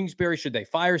Cliff Kingsbury? Should they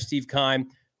fire Steve Keim?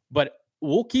 But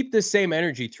we'll keep the same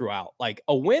energy throughout. Like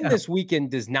a win this weekend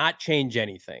does not change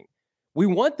anything. We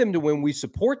want them to win. We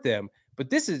support them. But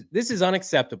this is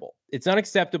unacceptable. It's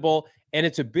unacceptable. And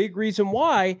it's a big reason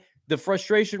why the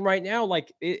frustration right now,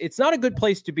 like it's not a good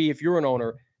place to be if you're an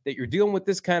owner, that you're dealing with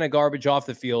this kind of garbage off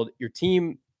the field. Your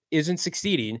team isn't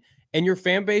succeeding. And your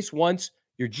fan base wants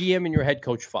your GM and your head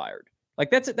coach fired. Like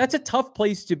that's a tough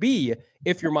place to be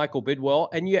if you're Michael Bidwell,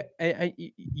 and you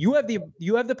have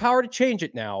the power to change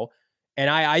it now. And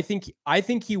I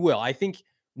think he will. I think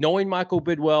knowing Michael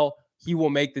Bidwell, he will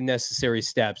make the necessary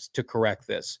steps to correct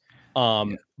this.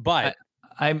 But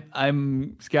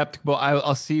I'm skeptical.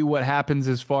 I'll see what happens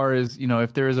as far as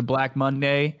if there is a Black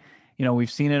Monday.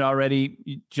 We've seen it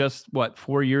already. Just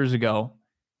 4 years ago.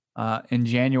 In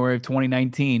January of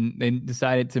 2019, they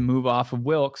decided to move off of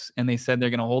Wilks, and they said they're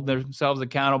going to hold themselves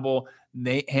accountable.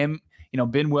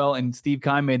 Bidwell and Steve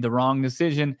Keim made the wrong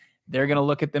decision. They're going to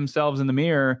look at themselves in the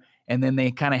mirror, and then they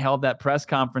kind of held that press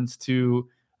conference to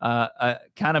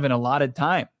kind of an allotted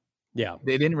time. Yeah,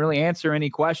 they didn't really answer any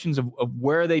questions of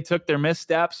where they took their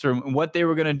missteps or what they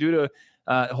were going to do to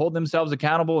hold themselves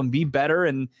accountable and be better.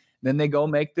 And then they go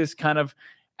make this kind of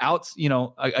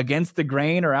against the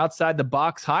grain or outside the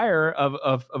box hire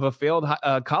of a failed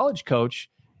college coach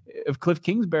of Cliff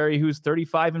Kingsbury, who's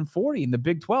 35-40 in the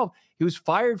Big 12. He was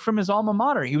fired from his alma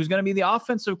mater. He was going to be the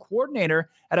offensive coordinator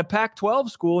at a Pac-12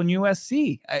 school in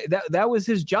USC. That was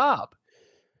his job.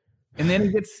 And then he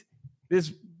gets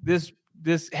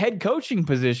this head coaching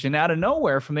position out of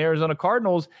nowhere from the Arizona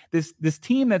Cardinals. This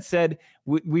team that said,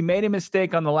 we made a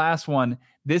mistake on the last one.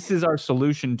 This is our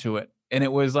solution to it. And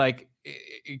it was like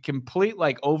a complete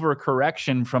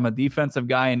overcorrection from a defensive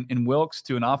guy in Wilks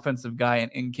to an offensive guy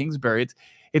in Kingsbury.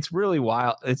 It's really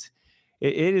wild. It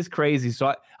is crazy.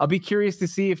 So I'll be curious to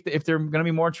see if they're going to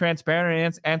be more transparent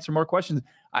and answer more questions.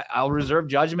 I'll reserve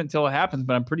judgment until it happens,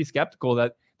 but I'm pretty skeptical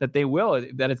that they will,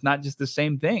 that it's not just the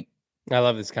same thing. I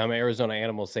love this comment. Arizona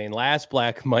Animal saying last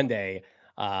Black Monday,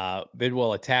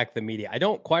 Bidwell attacked the media. I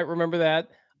don't quite remember that,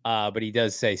 but he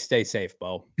does say, stay safe,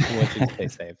 Bo. He wants you to stay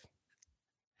safe.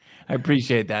 I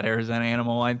appreciate that, Arizona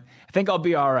Animal. I think I'll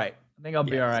be all right. Be all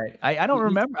right. I don't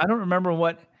remember. I don't remember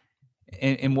what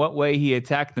in what way he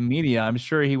attacked the media. I'm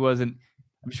sure he wasn't.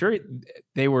 I'm sure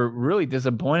they were really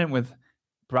disappointed with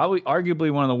probably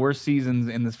arguably one of the worst seasons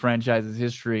in this franchise's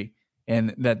history,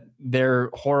 and that their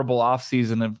horrible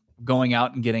offseason of going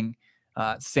out and getting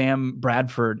Sam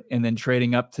Bradford and then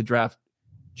trading up to draft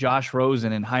Josh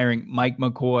Rosen and hiring Mike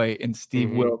McCoy and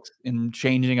Steve Wilkes and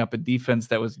changing up a defense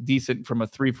that was decent from a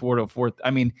 3-4 to a 4.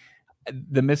 I mean,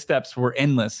 the missteps were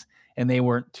endless, and they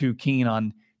weren't too keen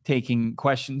on taking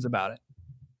questions about it.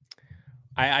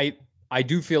 I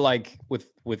do feel like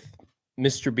with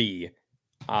Mr. B,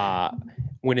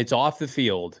 when it's off the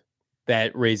field,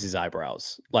 that raises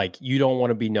eyebrows. Like, you don't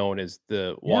want to be known as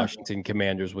the Washington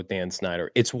Commanders with Dan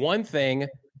Snyder. It's one thing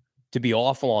to be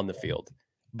awful on the field,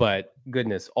 but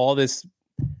goodness, all this,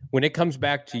 when it comes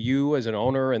back to you as an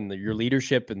owner and your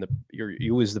leadership and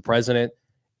you as the president,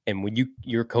 and when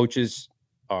your coaches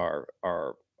are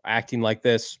acting like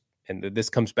this, and this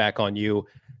comes back on you,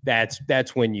 that's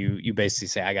when you basically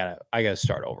say, I gotta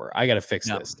start over. I gotta fix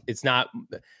this. It's not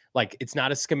a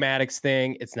schematics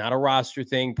thing. It's not a roster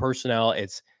thing, personnel.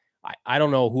 I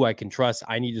don't know who I can trust.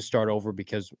 I need to start over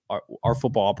because our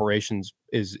football operations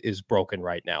is broken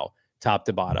right now, top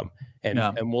to bottom. And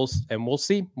we'll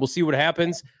see. We'll see what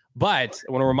happens. But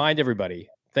I want to remind everybody,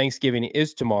 Thanksgiving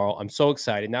is tomorrow. I'm so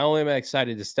excited. Not only am I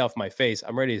excited to stuff my face,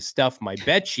 I'm ready to stuff my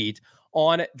bet sheet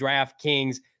on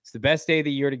DraftKings. It's the best day of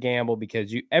the year to gamble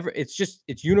because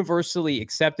it's universally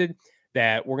accepted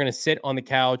that we're going to sit on the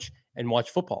couch and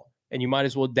watch football, and you might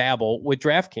as well dabble with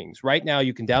DraftKings. Right now,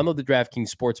 you can download the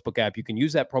DraftKings Sportsbook app. You can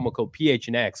use that promo code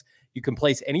PHNX. You can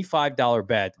place any $5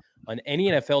 bet on any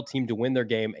NFL team to win their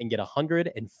game and get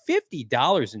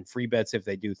 $150 in free bets if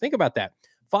they do. Think about that.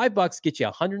 $5 gets you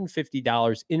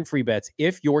 $150 in free bets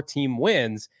if your team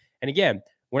wins. And again,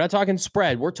 we're not talking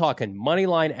spread. We're talking money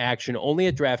line action only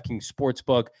at DraftKings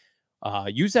Sportsbook.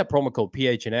 Use that promo code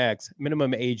PHNX.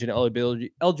 Minimum age and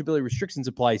eligibility restrictions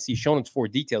apply. See show notes for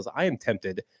details. I am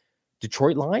tempted.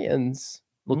 Detroit Lions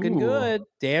looking good.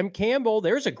 Dan Campbell.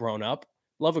 There's a grown-up.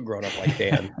 Love a grown-up like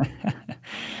Dan.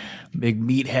 Big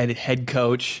meathead head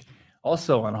coach.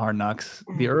 Also on Hard Knocks,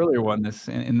 the earlier one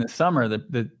in the summer,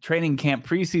 the training camp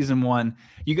preseason one.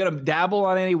 You got to dabble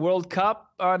on any World Cup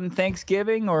on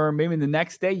Thanksgiving, or maybe the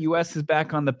next day? U.S. is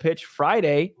back on the pitch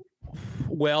Friday.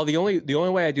 Well, the only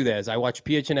way I do that is I watch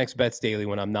PHNX Bets Daily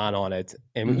when I'm not on it,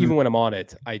 and even when I'm on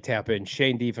it, I tap in.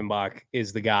 Shane Diefenbach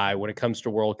is the guy when it comes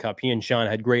to World Cup. He and Sean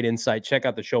had great insight. Check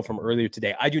out the show from earlier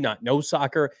today. I do not know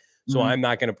soccer, so I'm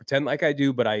not going to pretend like I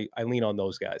do, but I lean on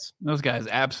those guys. Those guys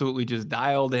absolutely just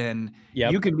dialed in.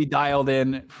 Yep. You can be dialed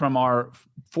in from our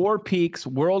Four Peaks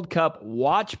World Cup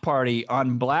watch party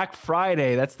on Black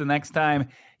Friday. That's the next time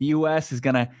U.S. is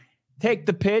going to take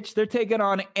the pitch. They're taking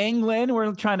on England.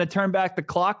 We're trying to turn back the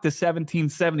clock to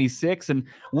 1776 and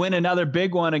win another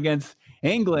big one against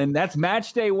England. That's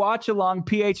match day watch along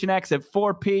PHNX at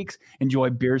Four Peaks. Enjoy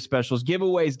beer specials,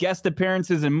 giveaways, guest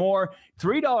appearances, and more.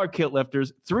 $3 kit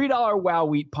lifters, $3 Wow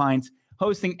Wheat pints,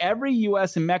 hosting every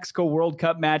U.S. and Mexico World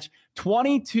Cup match.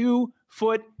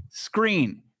 22-foot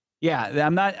screen. Yeah,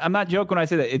 I'm not joking when I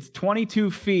say that. It's 22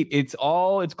 feet. It's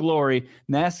all its glory.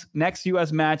 Next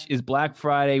U.S. match is Black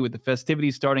Friday with the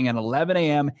festivities starting at 11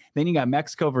 a.m. Then you got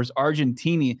Mexico versus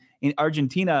Argentina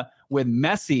with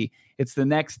Messi. It's the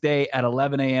next day at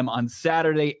 11 a.m. on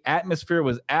Saturday. Atmosphere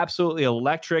was absolutely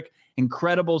electric.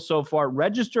 Incredible so far.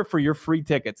 Register for your free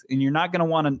tickets, and you're not going to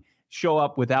want to show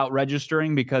up without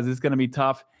registering because it's going to be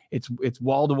tough. It's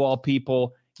wall-to-wall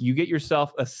people. You get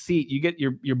yourself a seat. You get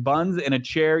your buns and a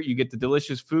chair. You get the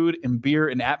delicious food and beer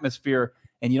and atmosphere,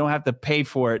 and you don't have to pay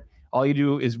for it. All you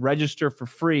do is register for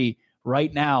free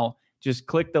right now. Just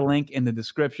click the link in the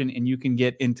description, and you can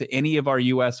get into any of our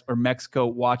U.S. or Mexico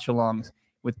watch-alongs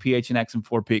with PHNX and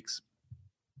Four Peaks.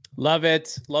 Love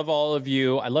it. Love all of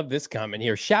you. I love this comment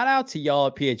here. Shout out to y'all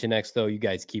at PHNX, though. You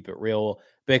guys keep it real.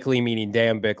 Bickley, meaning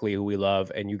Dan Bickley, who we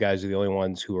love, and you guys are the only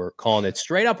ones who are calling it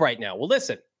straight up right now. Well,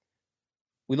 listen.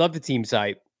 We love the team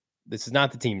site. This is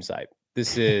not the team site.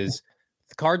 This is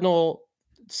the Cardinal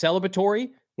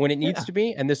celebratory when it needs to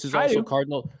be, and this is also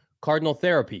Cardinal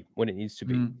therapy when it needs to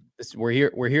be. We're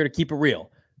here to keep it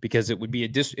real because it would be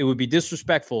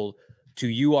disrespectful to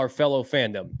you, our fellow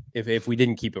fandom, if we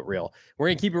didn't keep it real. We're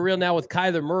gonna keep it real now with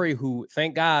Kyler Murray, who,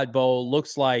 thank God, Bo,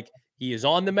 looks like he is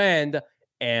on the mend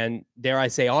and, dare I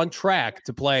say, on track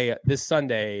to play this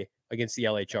Sunday against the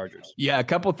LA Chargers. Yeah, a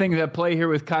couple things at play here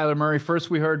with Kyler Murray. First,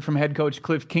 we heard from head coach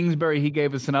Cliff Kingsbury. He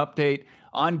gave us an update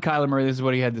on Kyler Murray. This is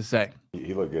what he had to say.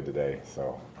 He looked good today,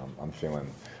 so I'm feeling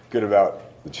good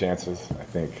about the chances. I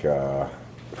think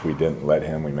if we didn't let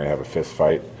him, we may have a fist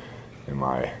fight in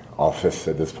my office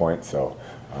at this point. So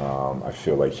I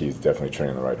feel like he's definitely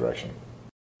trending in the right direction.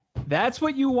 That's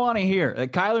what you want to hear.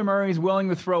 That Kyler Murray is willing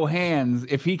to throw hands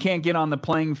if he can't get on the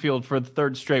playing field for the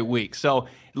third straight week. So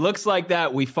it looks like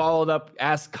that. We followed up,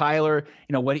 asked Kyler,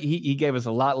 what he gave us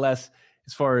a lot less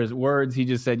as far as words. He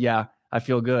just said, yeah, I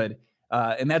feel good.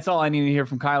 And that's all I need to hear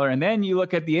from Kyler. And then you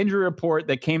look at the injury report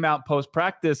that came out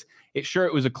post-practice.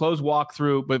 It was a closed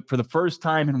walkthrough, but for the first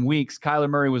time in weeks, Kyler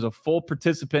Murray was a full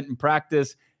participant in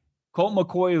practice. Colt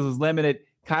McCoy was limited.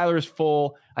 Kyler's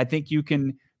full. I think you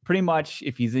can pretty much,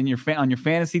 if he's on your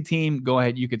fantasy team, go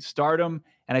ahead. You could start him,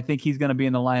 and I think he's going to be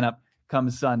in the lineup come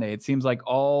Sunday. It seems like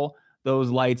all those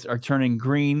lights are turning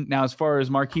green. Now, as far as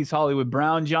Marquise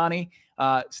Hollywood-Brown, Johnny,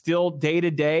 still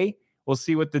day-to-day. We'll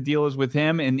see what the deal is with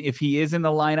him. And if he is in the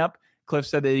lineup, Cliff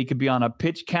said that he could be on a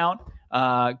pitch count,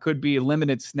 could be a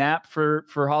limited snap for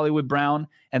Hollywood-Brown.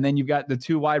 And then you've got the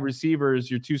two wide receivers,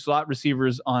 your two slot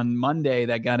receivers on Monday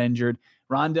that got injured.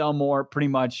 Rondale Moore, pretty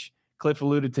much, Cliff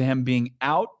alluded to him being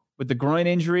out with the groin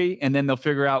injury, and then they'll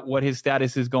figure out what his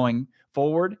status is going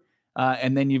forward.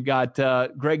 And then you've got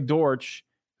Greg Dortch,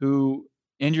 who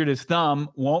injured his thumb,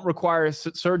 won't require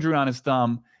surgery on his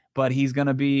thumb, but he's going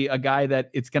to be a guy that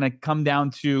it's going to come down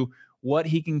to what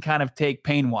he can kind of take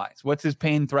pain-wise. What's his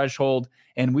pain threshold?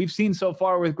 And we've seen so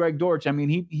far with Greg Dortch, I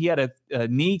mean, he had a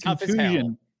knee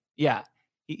contusion. Yeah,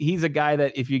 he's a guy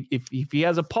that if he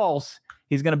has a pulse,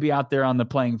 he's going to be out there on the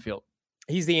playing field.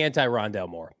 He's the anti-Rondale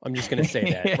Moore. I'm just going to say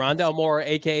that. Yes. Rondale Moore,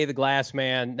 a.k.a. the Glass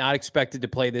Man, not expected to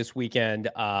play this weekend.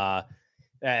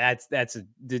 That's a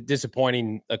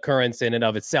disappointing occurrence in and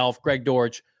of itself. Greg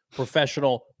Dortch,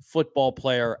 professional football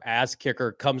player, ass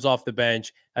kicker, comes off the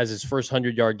bench, has his first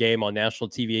 100-yard game on national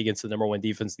TV against the number one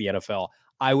defense in the NFL.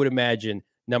 I would imagine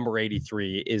number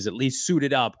 83 is at least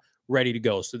suited up, ready to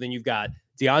go. So then you've got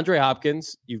DeAndre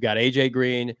Hopkins, you've got A.J.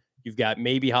 Green, you've got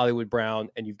maybe Hollywood-Brown,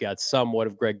 and you've got somewhat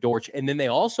of Greg Dortch. And then they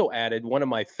also added one of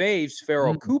my faves,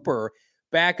 Pharoh Cooper,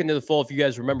 back into the fold. If you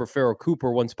guys remember, Pharoh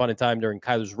Cooper, once upon a time during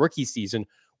Kyler's rookie season,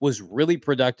 was really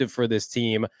productive for this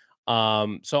team.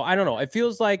 So I don't know. It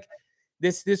feels like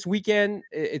this weekend,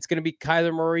 it's going to be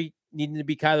Kyler Murray needing to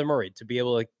be Kyler Murray to be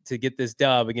able to get this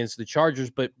dub against the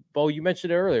Chargers. But Bo, you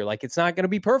mentioned it earlier, like it's not going to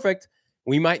be perfect.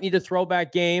 We might need a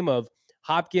throwback game of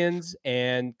Hopkins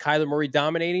and Kyler Murray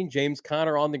dominating, James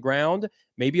Conner on the ground,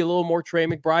 maybe a little more Trey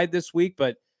McBride this week.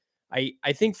 But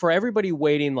I think for everybody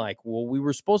waiting, like, well, we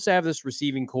were supposed to have this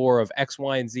receiving core of X,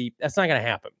 Y, and Z. That's not going to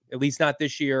happen, at least not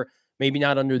this year, maybe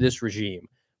not under this regime.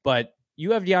 But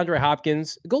you have DeAndre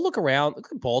Hopkins. Go look around. Look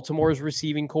at Baltimore's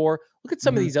receiving core. Look at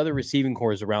some of these other receiving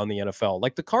cores around the NFL.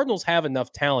 Like the Cardinals have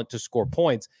enough talent to score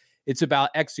points. It's about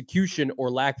execution or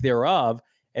lack thereof.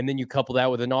 And then you couple that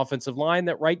with an offensive line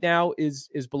that right now is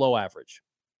below average.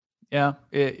 Yeah,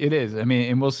 it is. I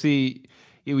mean, and we'll see.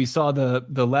 We saw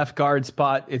the left guard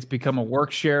spot. It's become a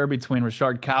work share between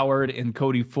Rashard Coward and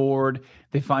Cody Ford.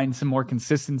 They find some more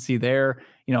consistency there.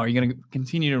 Are you going to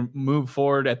continue to move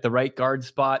forward at the right guard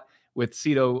spot with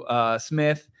Cito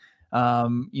Smith,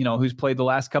 who's played the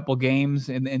last couple games,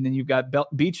 and then you've got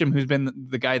Beachum, who's been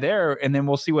the guy there, and then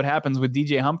we'll see what happens with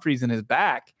DJ Humphries in his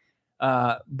back.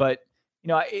 But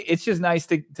it's just nice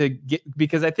to get,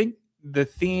 because I think the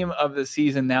theme of the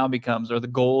season now becomes, or the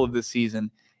goal of the season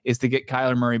is to get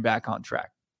Kyler Murray back on track,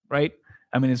 right?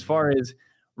 I mean, as far as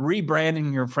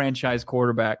rebranding your franchise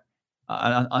quarterback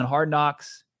on Hard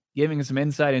Knocks, giving him some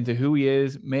insight into who he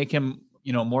is, make him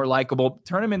more likable,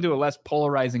 turn him into a less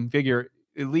polarizing figure,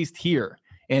 at least here.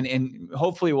 And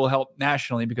hopefully will help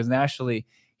nationally, because nationally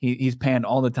he's panned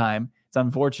all the time. It's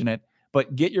unfortunate,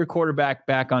 but get your quarterback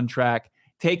back on track.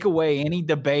 Take away any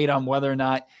debate on whether or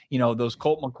not, those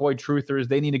Colt McCoy truthers,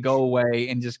 they need to go away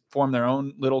and just form their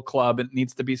own little club. It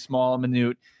needs to be small and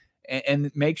minute,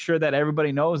 and make sure that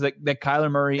everybody knows that Kyler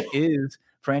Murray is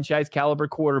franchise caliber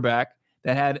quarterback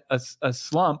that had a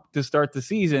slump to start the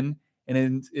season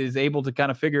and is able to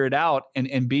kind of figure it out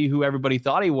and be who everybody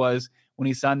thought he was when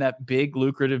he signed that big,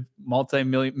 lucrative,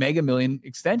 mega million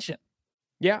extension.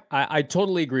 Yeah, I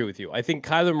totally agree with you. I think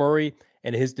Kyler Murray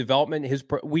and his development,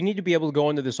 we need to be able to go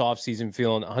into this offseason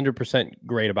feeling 100%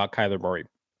 great about Kyler Murray.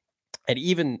 And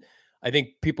even, I think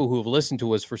people who have listened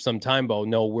to us for some time, Bo,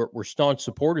 know we're staunch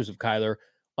supporters of Kyler,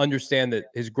 understand that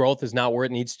his growth is not where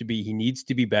it needs to be. He needs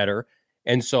to be better.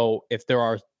 And so if there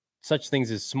are such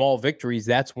things as small victories,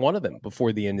 that's one of them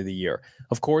before the end of the year.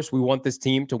 Of course, we want this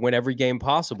team to win every game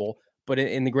possible, but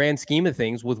in the grand scheme of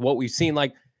things, with what we've seen,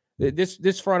 like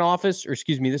this front office, or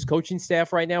excuse me, this coaching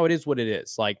staff right now, it is what it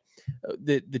is. Like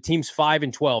the team's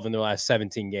 5-12 in their last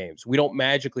 17 games. We don't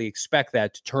magically expect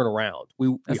that to turn around.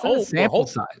 That's not a sample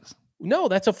size. No,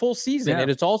 that's a full season. Yeah. And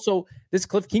it's also this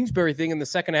Cliff Kingsbury thing in the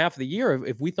second half of the year.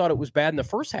 If we thought it was bad in the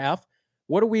first half,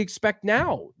 what do we expect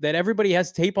now that everybody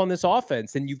has tape on this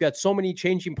offense and you've got so many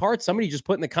changing parts? Somebody just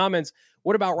put in the comments,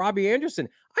 what about Robbie Anderson?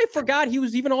 I forgot he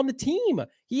was even on the team.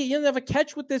 He didn't have a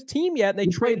catch with this team yet, and they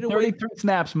traded away 33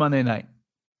 snaps Monday night,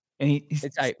 and he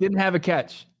didn't have a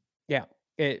catch. Yeah,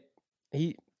 that's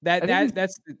I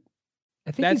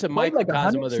think he's a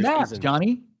microcosm of their snaps, season.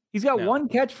 Johnny. He's got one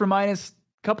catch for minus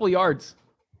a couple of yards.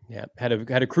 Yeah, had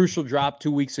a crucial drop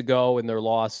 2 weeks ago in their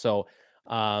loss. So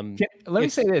let me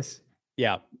say this.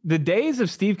 Yeah. The days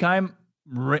of Steve Keim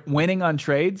winning on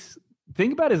trades,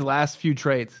 think about his last few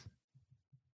trades.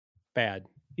 Bad.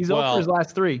 He's over his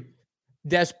last 3.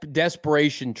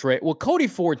 Desperation trade. Well, Cody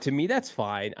Ford, to me, that's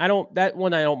fine. I don't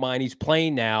mind. He's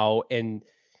playing now and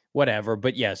whatever.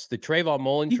 But yes, the Trayvon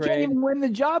Mullen trade. He can't even win the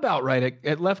job outright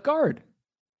at left guard.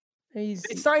 They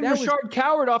signed Rashard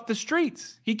Coward off the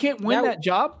streets. He can't win that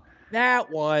job.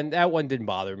 That one didn't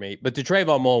bother me. But the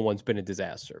Trayvon Mullen one's been a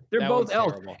disaster. They're both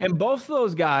L's. And both of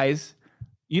those guys,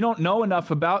 you don't know enough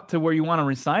about to where you want to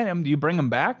resign them. Do you bring them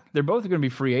back? They're both going to be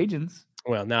free agents.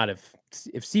 Well, not if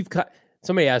Steve.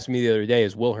 Somebody asked me the other day,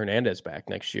 is Will Hernandez back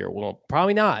next year? Well,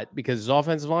 probably not, because his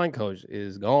offensive line coach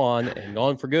is gone and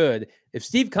gone for good. If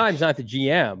Steve Keim's not the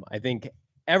GM, I think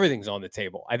everything's on the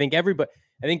table. I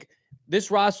think this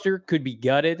roster could be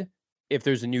gutted if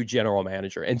there's a new general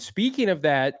manager. And speaking of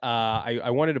that,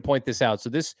 I wanted to point this out. So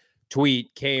this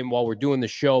tweet came while we're doing the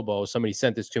show, Bo. Somebody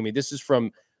sent this to me. This is from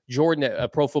Jordan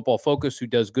at Pro Football Focus, who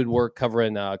does good work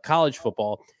covering college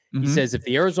football. He says, if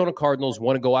the Arizona Cardinals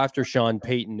want to go after Sean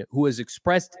Payton, who has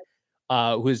expressed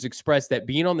that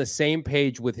being on the same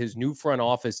page with his new front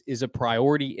office is a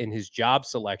priority in his job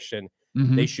selection,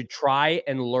 they should try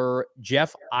and lure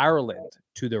Jeff Ireland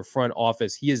to their front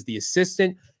office. He is the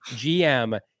assistant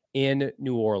GM in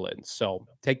New Orleans. So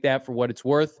take that for what it's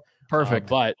worth. Perfect.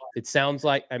 But it sounds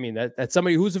like, that's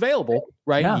somebody who's available,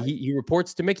 right? Yeah. He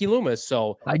reports to Mickey Loomis.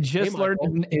 So I just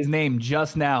learned his name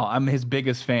just now. I'm his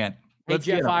biggest fan. Hey,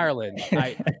 Jeff Ireland.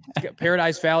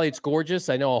 Paradise Valley, it's gorgeous.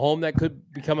 I know a home that could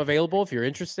become available if you're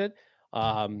interested.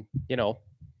 It's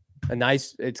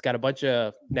got a bunch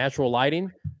of natural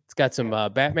lighting. It's got some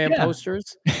Batman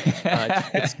posters.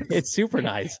 It's super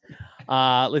nice.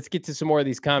 Let's get to some more of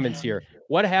these comments here.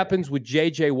 What happens with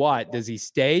J.J. Watt? Does he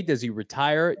stay? Does he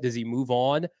retire? Does he move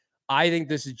on? I think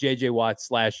this is J.J.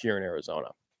 Watt's last year in Arizona.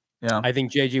 Yeah, I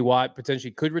think J.J. Watt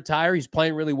potentially could retire. He's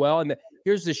playing really well. And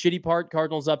here's the shitty part,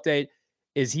 Cardinals update,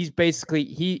 is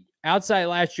outside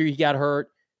last year, he got hurt.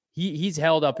 He's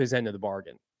held up his end of the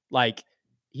bargain. Like,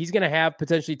 he's going to have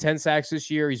potentially 10 sacks this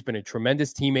year. He's been a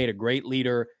tremendous teammate, a great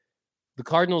leader. The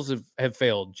Cardinals have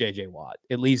failed J.J. Watt,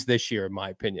 at least this year, in my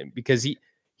opinion, because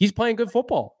he's playing good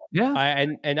football. Yeah.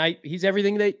 He's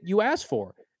everything that you asked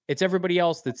for. It's everybody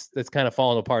else that's kind of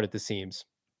falling apart at the seams.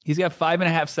 He's got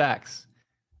 5.5 sacks.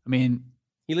 I mean,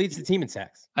 he leads the team in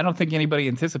sacks. I don't think anybody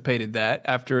anticipated that.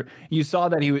 After you saw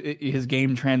that his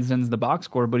game transcends the box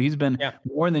score, but he's been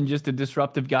more than just a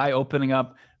disruptive guy opening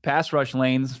up pass rush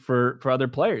lanes for other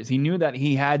players. He knew that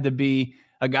he had to be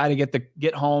a guy to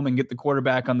get home and get the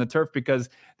quarterback on the turf because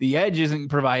the edge isn't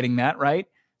providing that, right?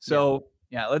 So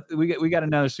we got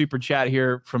another super chat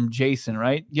here from Jason,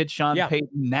 right? Get Sean Payton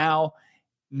now.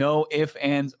 No ifs,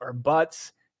 ands, or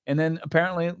buts. And then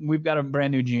apparently we've got a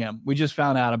brand new GM. We just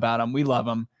found out about him. We love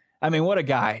him. I mean, what a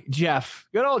guy. Jeff.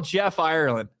 Good old Jeff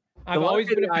Ireland. I've always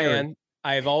been a fan.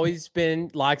 I've always been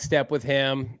lockstep with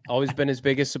him. Always been his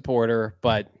biggest supporter.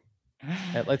 But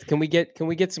can we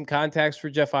get some contacts for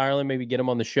Jeff Ireland? Maybe get him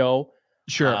on the show.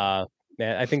 Sure.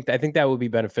 Man, I think that would be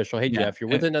beneficial. Hey, Jeff, you're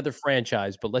with another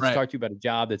franchise, but let's talk to you about a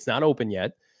job that's not open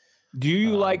yet. Do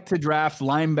you like to draft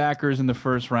linebackers in the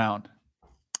first round?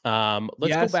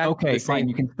 Let's go back. Okay, fine.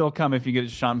 You can still come if you get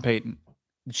Sean Payton.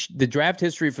 The draft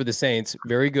history for the Saints,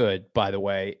 very good, by the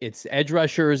way. It's edge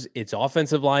rushers, it's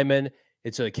offensive linemen,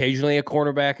 it's occasionally a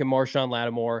cornerback in Marshawn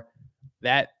Lattimore.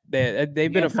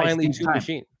 They've been a finely tuned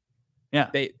machine. Yeah.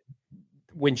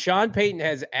 When Sean Payton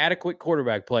has adequate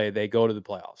quarterback play, they go to the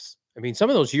playoffs. I mean, some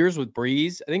of those years with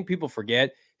Breeze, I think people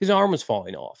forget his arm was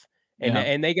falling off.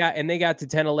 And they got to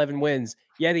 10, 11 wins.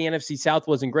 Yeah, the NFC South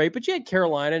wasn't great, but you had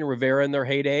Carolina and Rivera in their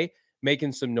heyday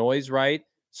making some noise, right?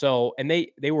 So, and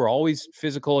they were always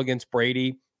physical against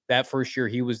Brady that first year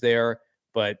he was there.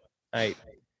 But I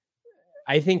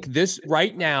think this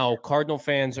right now, Cardinal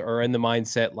fans are in the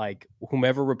mindset like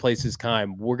whomever replaces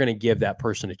Keim, we're going to give that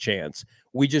person a chance.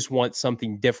 We just want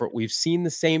something different. We've seen the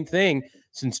same thing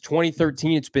since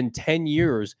 2013. It's been 10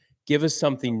 years. Give us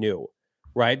something new.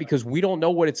 Right? Because we don't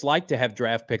know what it's like to have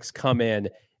draft picks come in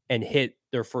and hit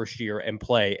their first year and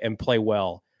play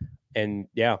well. And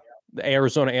the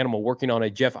Arizona Animal working on a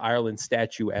Jeff Ireland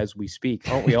statue as we speak.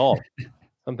 Aren't we all?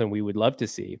 Something we would love to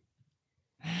see.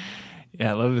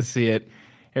 Yeah, I love to see it.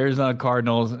 Arizona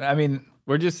Cardinals. I mean,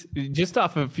 we're just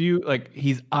off a few, like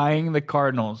he's eyeing the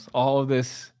Cardinals. All of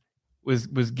this was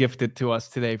gifted to us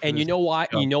today. And you know why?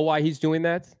 You know why he's doing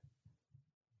that?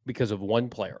 Because of one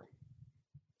player.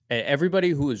 And everybody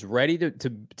who is ready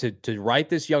to write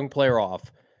this young player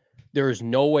off, there is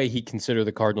no way he consider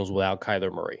the Cardinals without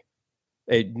Kyler Murray.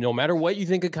 No matter what you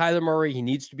think of Kyler Murray, he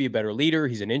needs to be a better leader.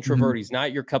 He's an introvert. He's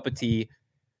not your cup of tea.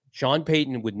 Sean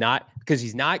Payton would not, because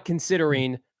he's not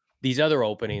considering these other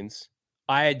openings.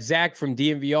 I had Zach from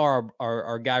DMVR,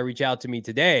 our guy, reach out to me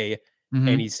today,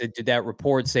 and he said, did that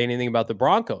report say anything about the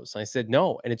Broncos? I said,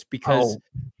 no. And it's because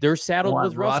they're saddled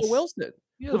with Russell Wilson.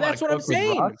 Well, that's what I'm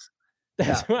saying.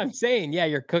 That's what I'm saying. Yeah,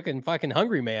 you're cooking fucking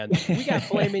hungry, man. We got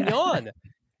filet mignon.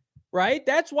 Right?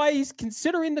 That's why he's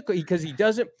considering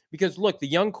because look, the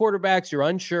young quarterbacks, you're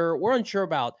unsure. We're unsure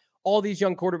about all these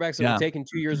young quarterbacks that were taken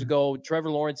 2 years ago, Trevor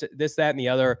Lawrence, this, that, and the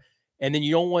other. And then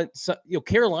you don't want,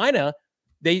 Carolina,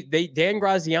 Dan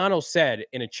Graziano said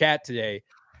in a chat today,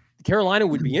 Carolina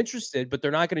would be interested, but they're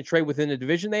not going to trade within the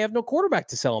division. They have no quarterback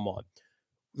to sell them on.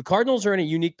 The Cardinals are in a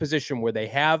unique position where they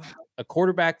have a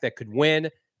quarterback that could win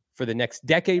for the next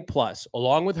decade plus,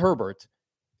 along with Herbert.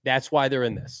 That's why they're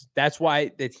in this. That's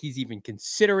why that he's even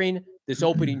considering this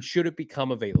opening should it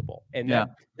become available. And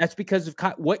that's because of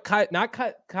not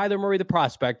Kyler Murray, the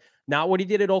prospect, not what he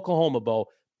did at Oklahoma, Bo,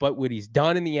 but what he's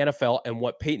done in the NFL and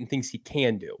what Peyton thinks he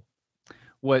can do.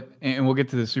 And we'll get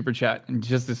to the super chat in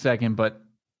just a second, but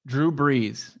Drew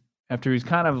Brees, after he's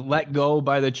kind of let go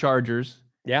by the Chargers.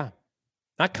 Yeah.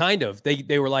 Not kind of.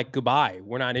 They were like, goodbye.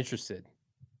 We're not interested.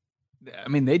 I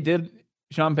mean, they did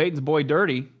Sean Payton's boy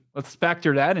dirty. Let's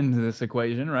factor that into this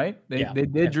equation, right? They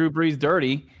did Drew Brees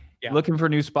dirty, looking for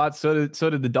new spots. So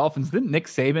did the Dolphins. Didn't Nick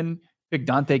Saban pick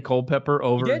Dante Culpepper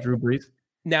over Drew Brees?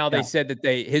 Now they said that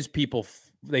his people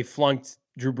flunked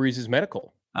Drew Brees'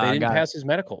 medical. They didn't pass his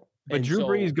medical. But Drew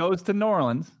Brees goes to New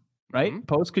Orleans, right?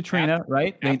 Post Katrina,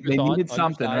 right? They needed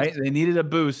something, right? They needed a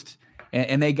boost,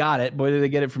 and they got it. Boy, did they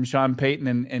get it from Sean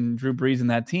Payton and Drew Brees and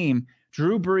that team.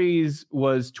 Drew Brees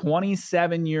was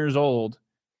 27 years old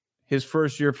his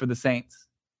first year for the Saints.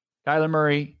 Kyler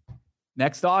Murray,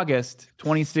 next August,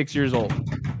 26 years old.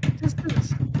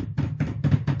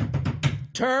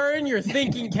 Turn your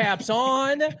thinking caps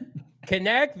on,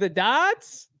 connect the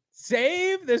dots,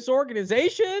 save this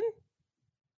organization.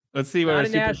 Let's see what our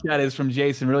super chat is from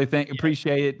Jason. Really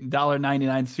appreciate it.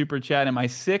 $1.99 super chat. Am I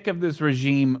sick of this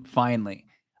regime finally?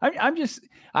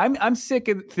 I'm sick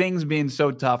of things being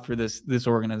so tough for this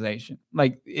organization.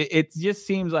 Like it just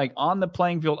seems like on the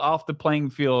playing field, off the playing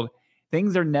field,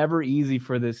 things are never easy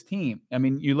for this team. I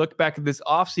mean, you look back at this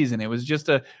offseason, it was just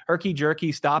a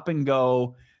herky-jerky stop and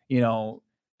go,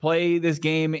 play this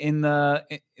game in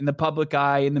the public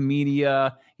eye, in the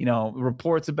media,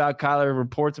 reports about Kyler,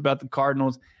 reports about the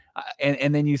Cardinals.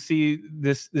 And then you see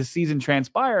this season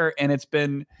transpire, and it's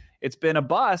been a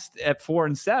bust at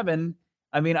 4-7.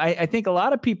 I mean, I think a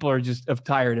lot of people are just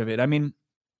tired of it. I mean,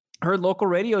 heard local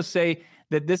radio say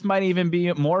that this might even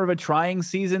be more of a trying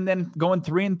season than going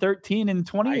 3-13 in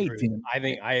 2018. I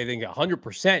think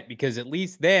 100%, because at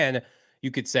least then you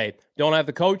could say, don't have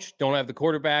the coach, don't have the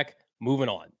quarterback, moving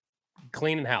on,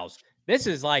 cleaning house. This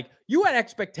is like, you had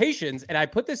expectations, and I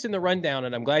put this in the rundown,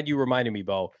 and I'm glad you reminded me,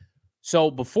 Bo.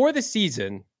 So before the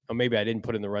season, or maybe I didn't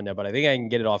put it in the rundown, but I think I can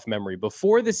get it off memory.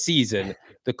 Before the season,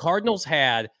 the Cardinals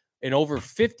had an over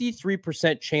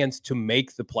 53% chance to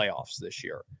make the playoffs this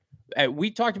year. We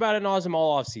talked about it in Awesome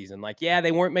all offseason. Like, yeah,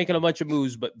 they weren't making a bunch of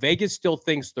moves, but Vegas still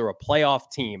thinks they're a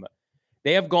playoff team.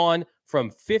 They have gone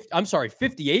from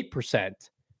 58%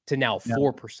 to now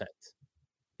 4%.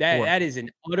 That is an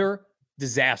utter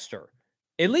disaster.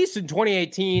 At least in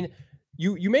 2018,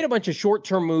 you made a bunch of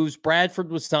short-term moves. Bradford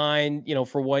was signed,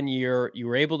 for 1 year. You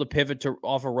were able to pivot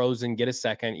off of Rosen, get a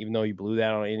second, even though you blew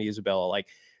that on Andy Isabella. Like,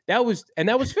 that was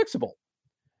fixable.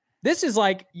 This is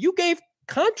like, you gave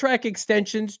contract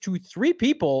extensions to 3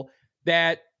 people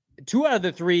that 2 out of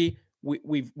the 3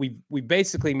 we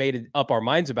basically made it up our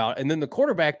minds about. And then the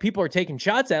quarterback, people are taking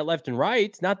shots at left and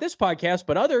right, not this podcast,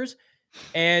 but others.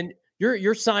 And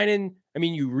you're signing,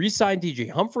 you re-signed DJ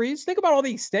Humphries. Think about all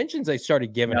the extensions they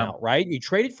started giving out, right? You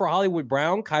traded for Hollywood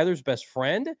Brown, Kyler's best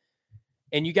friend,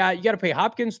 and you got to pay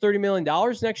Hopkins $30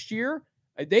 million next year.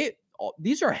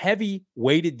 These are heavy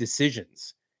weighted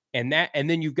decisions. And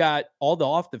then you've got all the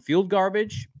off the field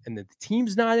garbage, and the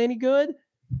team's not any good.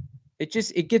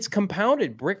 It gets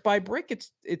compounded brick by brick.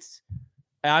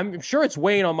 I'm sure it's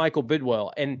weighing on Michael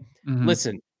Bidwell. And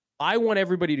listen, I want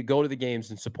everybody to go to the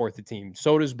games and support the team.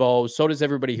 So does Bo. So does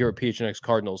everybody here at PHNX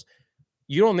Cardinals.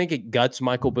 You don't think it guts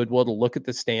Michael Bidwell to look at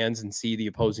the stands and see the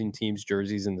opposing team's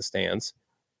jerseys in the stands?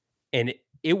 And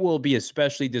it will be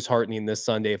especially disheartening this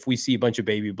Sunday if we see a bunch of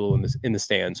baby blue in the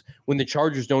stands when the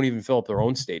Chargers don't even fill up their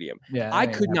own stadium. Yeah, I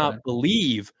could not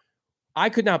believe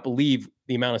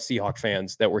the amount of Seahawk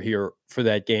fans that were here for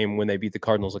that game when they beat the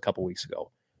Cardinals a couple weeks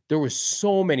ago. There were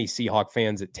so many Seahawk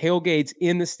fans at tailgates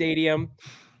in the stadium.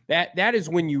 That is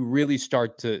when you really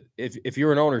start to, if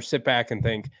you're an owner, sit back and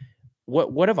think,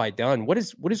 what have I done? What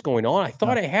is going on? I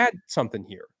thought I had something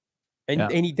here.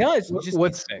 And he does. He just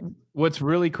what's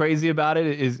really crazy about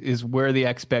it is where the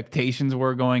expectations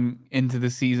were going into the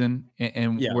season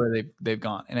and where they've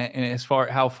gone. And as far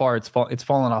how far it's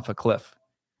fallen off a cliff.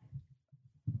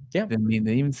 Yeah. Didn't mean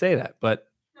to even say that, but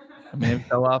I mean it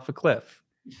fell off a cliff.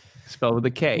 Spelled with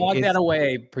a K. Log that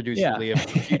away, producer Liam.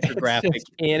 Future graphic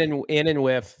in and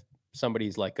with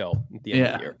somebody's let go at the end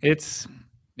of the year. It's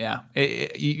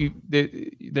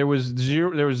there was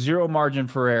zero margin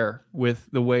for error with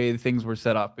the way things were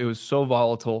set up. It was so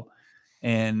volatile,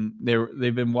 and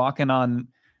they've been walking on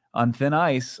thin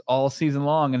ice all season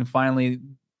long, and finally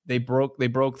they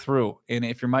broke through. And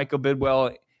if you're Michael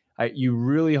Bidwell, you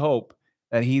really hope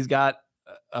that he's got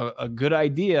a good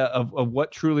idea of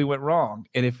what truly went wrong,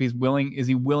 and if is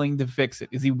he willing to fix it?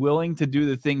 Is he willing to do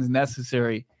the things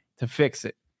necessary to fix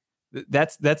it?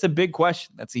 That's a big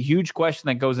question. That's a huge question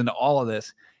that goes into all of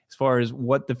this as far as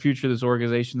what the future of this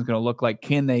organization is going to look like.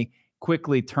 Can they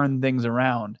quickly turn things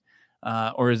around,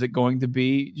 or is it going to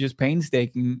be just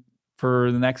painstaking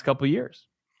for the next couple of years?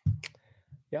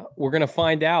 Yeah, we're going to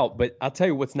find out. But I'll tell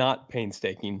you what's not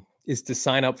painstaking is to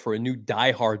sign up for a new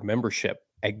Die Hard membership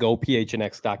at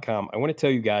gophnx.com. I want to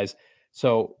tell you guys,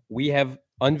 so we have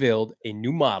unveiled a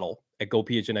new model at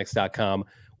gophnx.com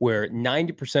where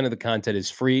 90% of the content is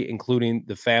free, including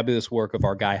the fabulous work of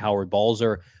our guy, Howard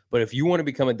Balzer. But if you want to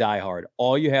become a diehard,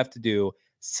 all you have to do,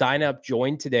 sign up,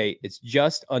 join today. It's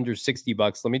just under $60.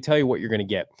 Let me tell you what you're going to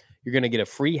get. You're going to get a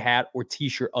free hat or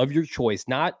t-shirt of your choice,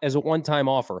 not as a one-time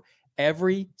offer.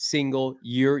 Every single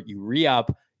year you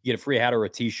re-up, you get a free hat or a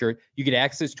t-shirt. You get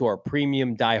access to our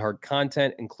premium diehard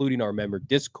content, including our member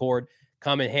Discord.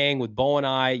 Come and hang with Bo and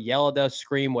I, yell at us,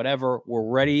 scream, whatever. We're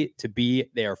ready to be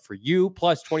there for you.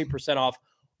 Plus 20% off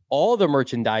all the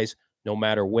merchandise, no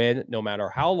matter when, no matter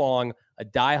how long. A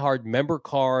Die Hard member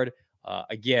card.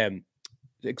 Again,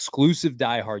 exclusive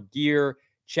Die Hard gear.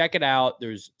 Check it out.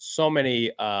 There's so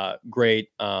many great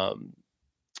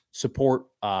support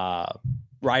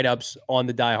write-ups on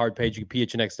the Die Hard page at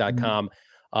phnx.com.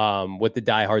 What the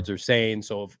diehards are saying.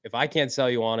 So if I can't sell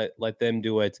you on it, let them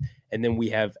do it. And then we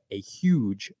have a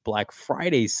huge Black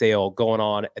Friday sale going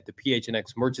on at the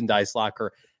PHNX merchandise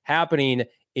locker happening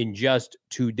in just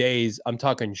 2 days. I'm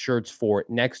talking shirts for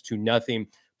next to nothing.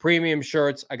 Premium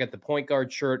shirts. I got the Point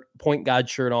God shirt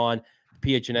on,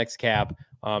 PHNX cap.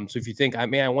 So if you think,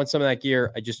 I want some of that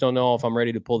gear, I just don't know if I'm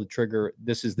ready to pull the trigger,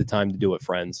 this is the time to do it,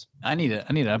 friends. I need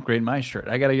to upgrade my shirt.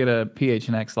 I got to get a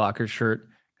PHNX locker shirt.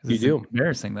 You do.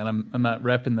 Embarrassing that I'm not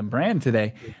repping the brand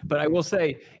today. But I will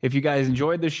say, if you guys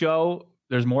enjoyed the show,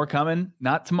 there's more coming.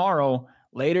 Not tomorrow,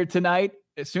 later tonight.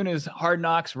 As soon as Hard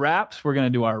Knocks wraps, we're going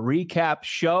to do our recap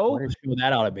show. What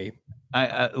that ought to be.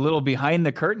 A little behind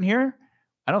the curtain here.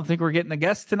 I don't think we're getting a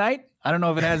guest tonight. I don't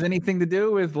know if it has anything to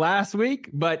do with last week,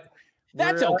 but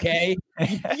that's okay.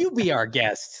 You be our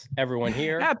guest, everyone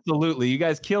here. Absolutely. You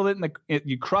guys killed it.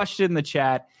 You crushed it in the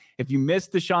chat. If you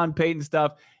missed the Sean Payton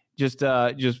stuff, just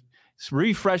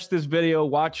refresh this video,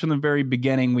 watch from the very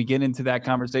beginning. We get into that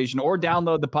conversation, or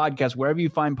download the podcast wherever you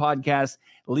find podcasts.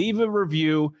 Leave a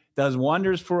review, does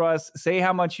wonders for us. Say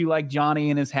how much you like Johnny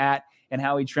in his hat and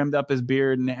how he trimmed up his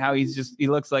beard and how he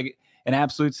looks like an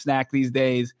absolute snack these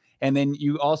days. And then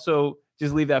you also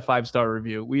just leave that 5-star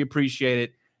review. We appreciate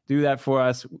it. Do that for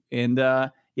us. And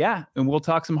and we'll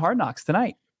talk some Hard Knocks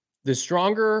tonight. The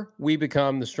stronger we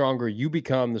become, the stronger you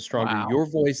become, the stronger your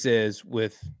voice is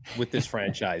with this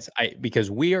franchise. Because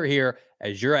we are here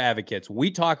as your advocates. We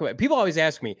talk about, people always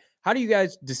ask me, how do you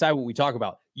guys decide what we talk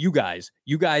about? You guys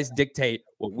dictate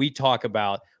what we talk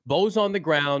about. Bo's on the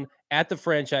ground at the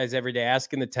franchise every day,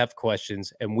 asking the tough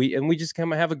questions. And we just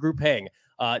kind of have a group hang.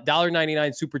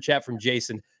 $1.99 super chat from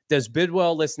Jason. Does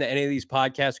Bidwell listen to any of these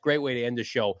podcasts? Great way to end the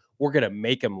show. We're going to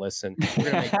make him listen.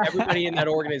 We're going to make everybody in that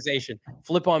organization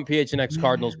flip on PHNX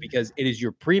Cardinals because it is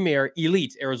your premier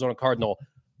elite Arizona Cardinal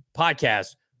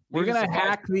podcast. We're going to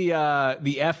hack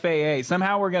the FAA.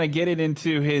 Somehow we're going to get it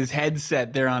into his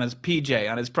headset there on his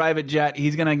PJ, on his private jet.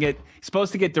 He's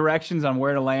supposed to get directions on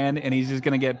where to land, and he's just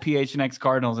going to get PHNX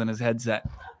Cardinals in his headset.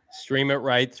 Stream it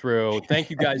right through. Thank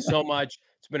you guys so much.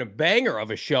 It's been a banger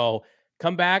of a show.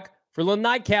 Come back for a little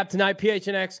nightcap tonight,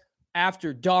 PHNX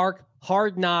After Dark,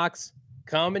 Hard Knocks.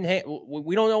 Come and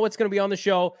we don't know what's going to be on the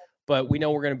show, but we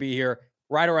know we're going to be here.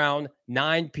 right around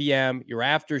 9 p.m. Your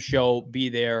after show. Be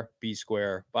there, be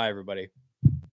square. Bye, everybody.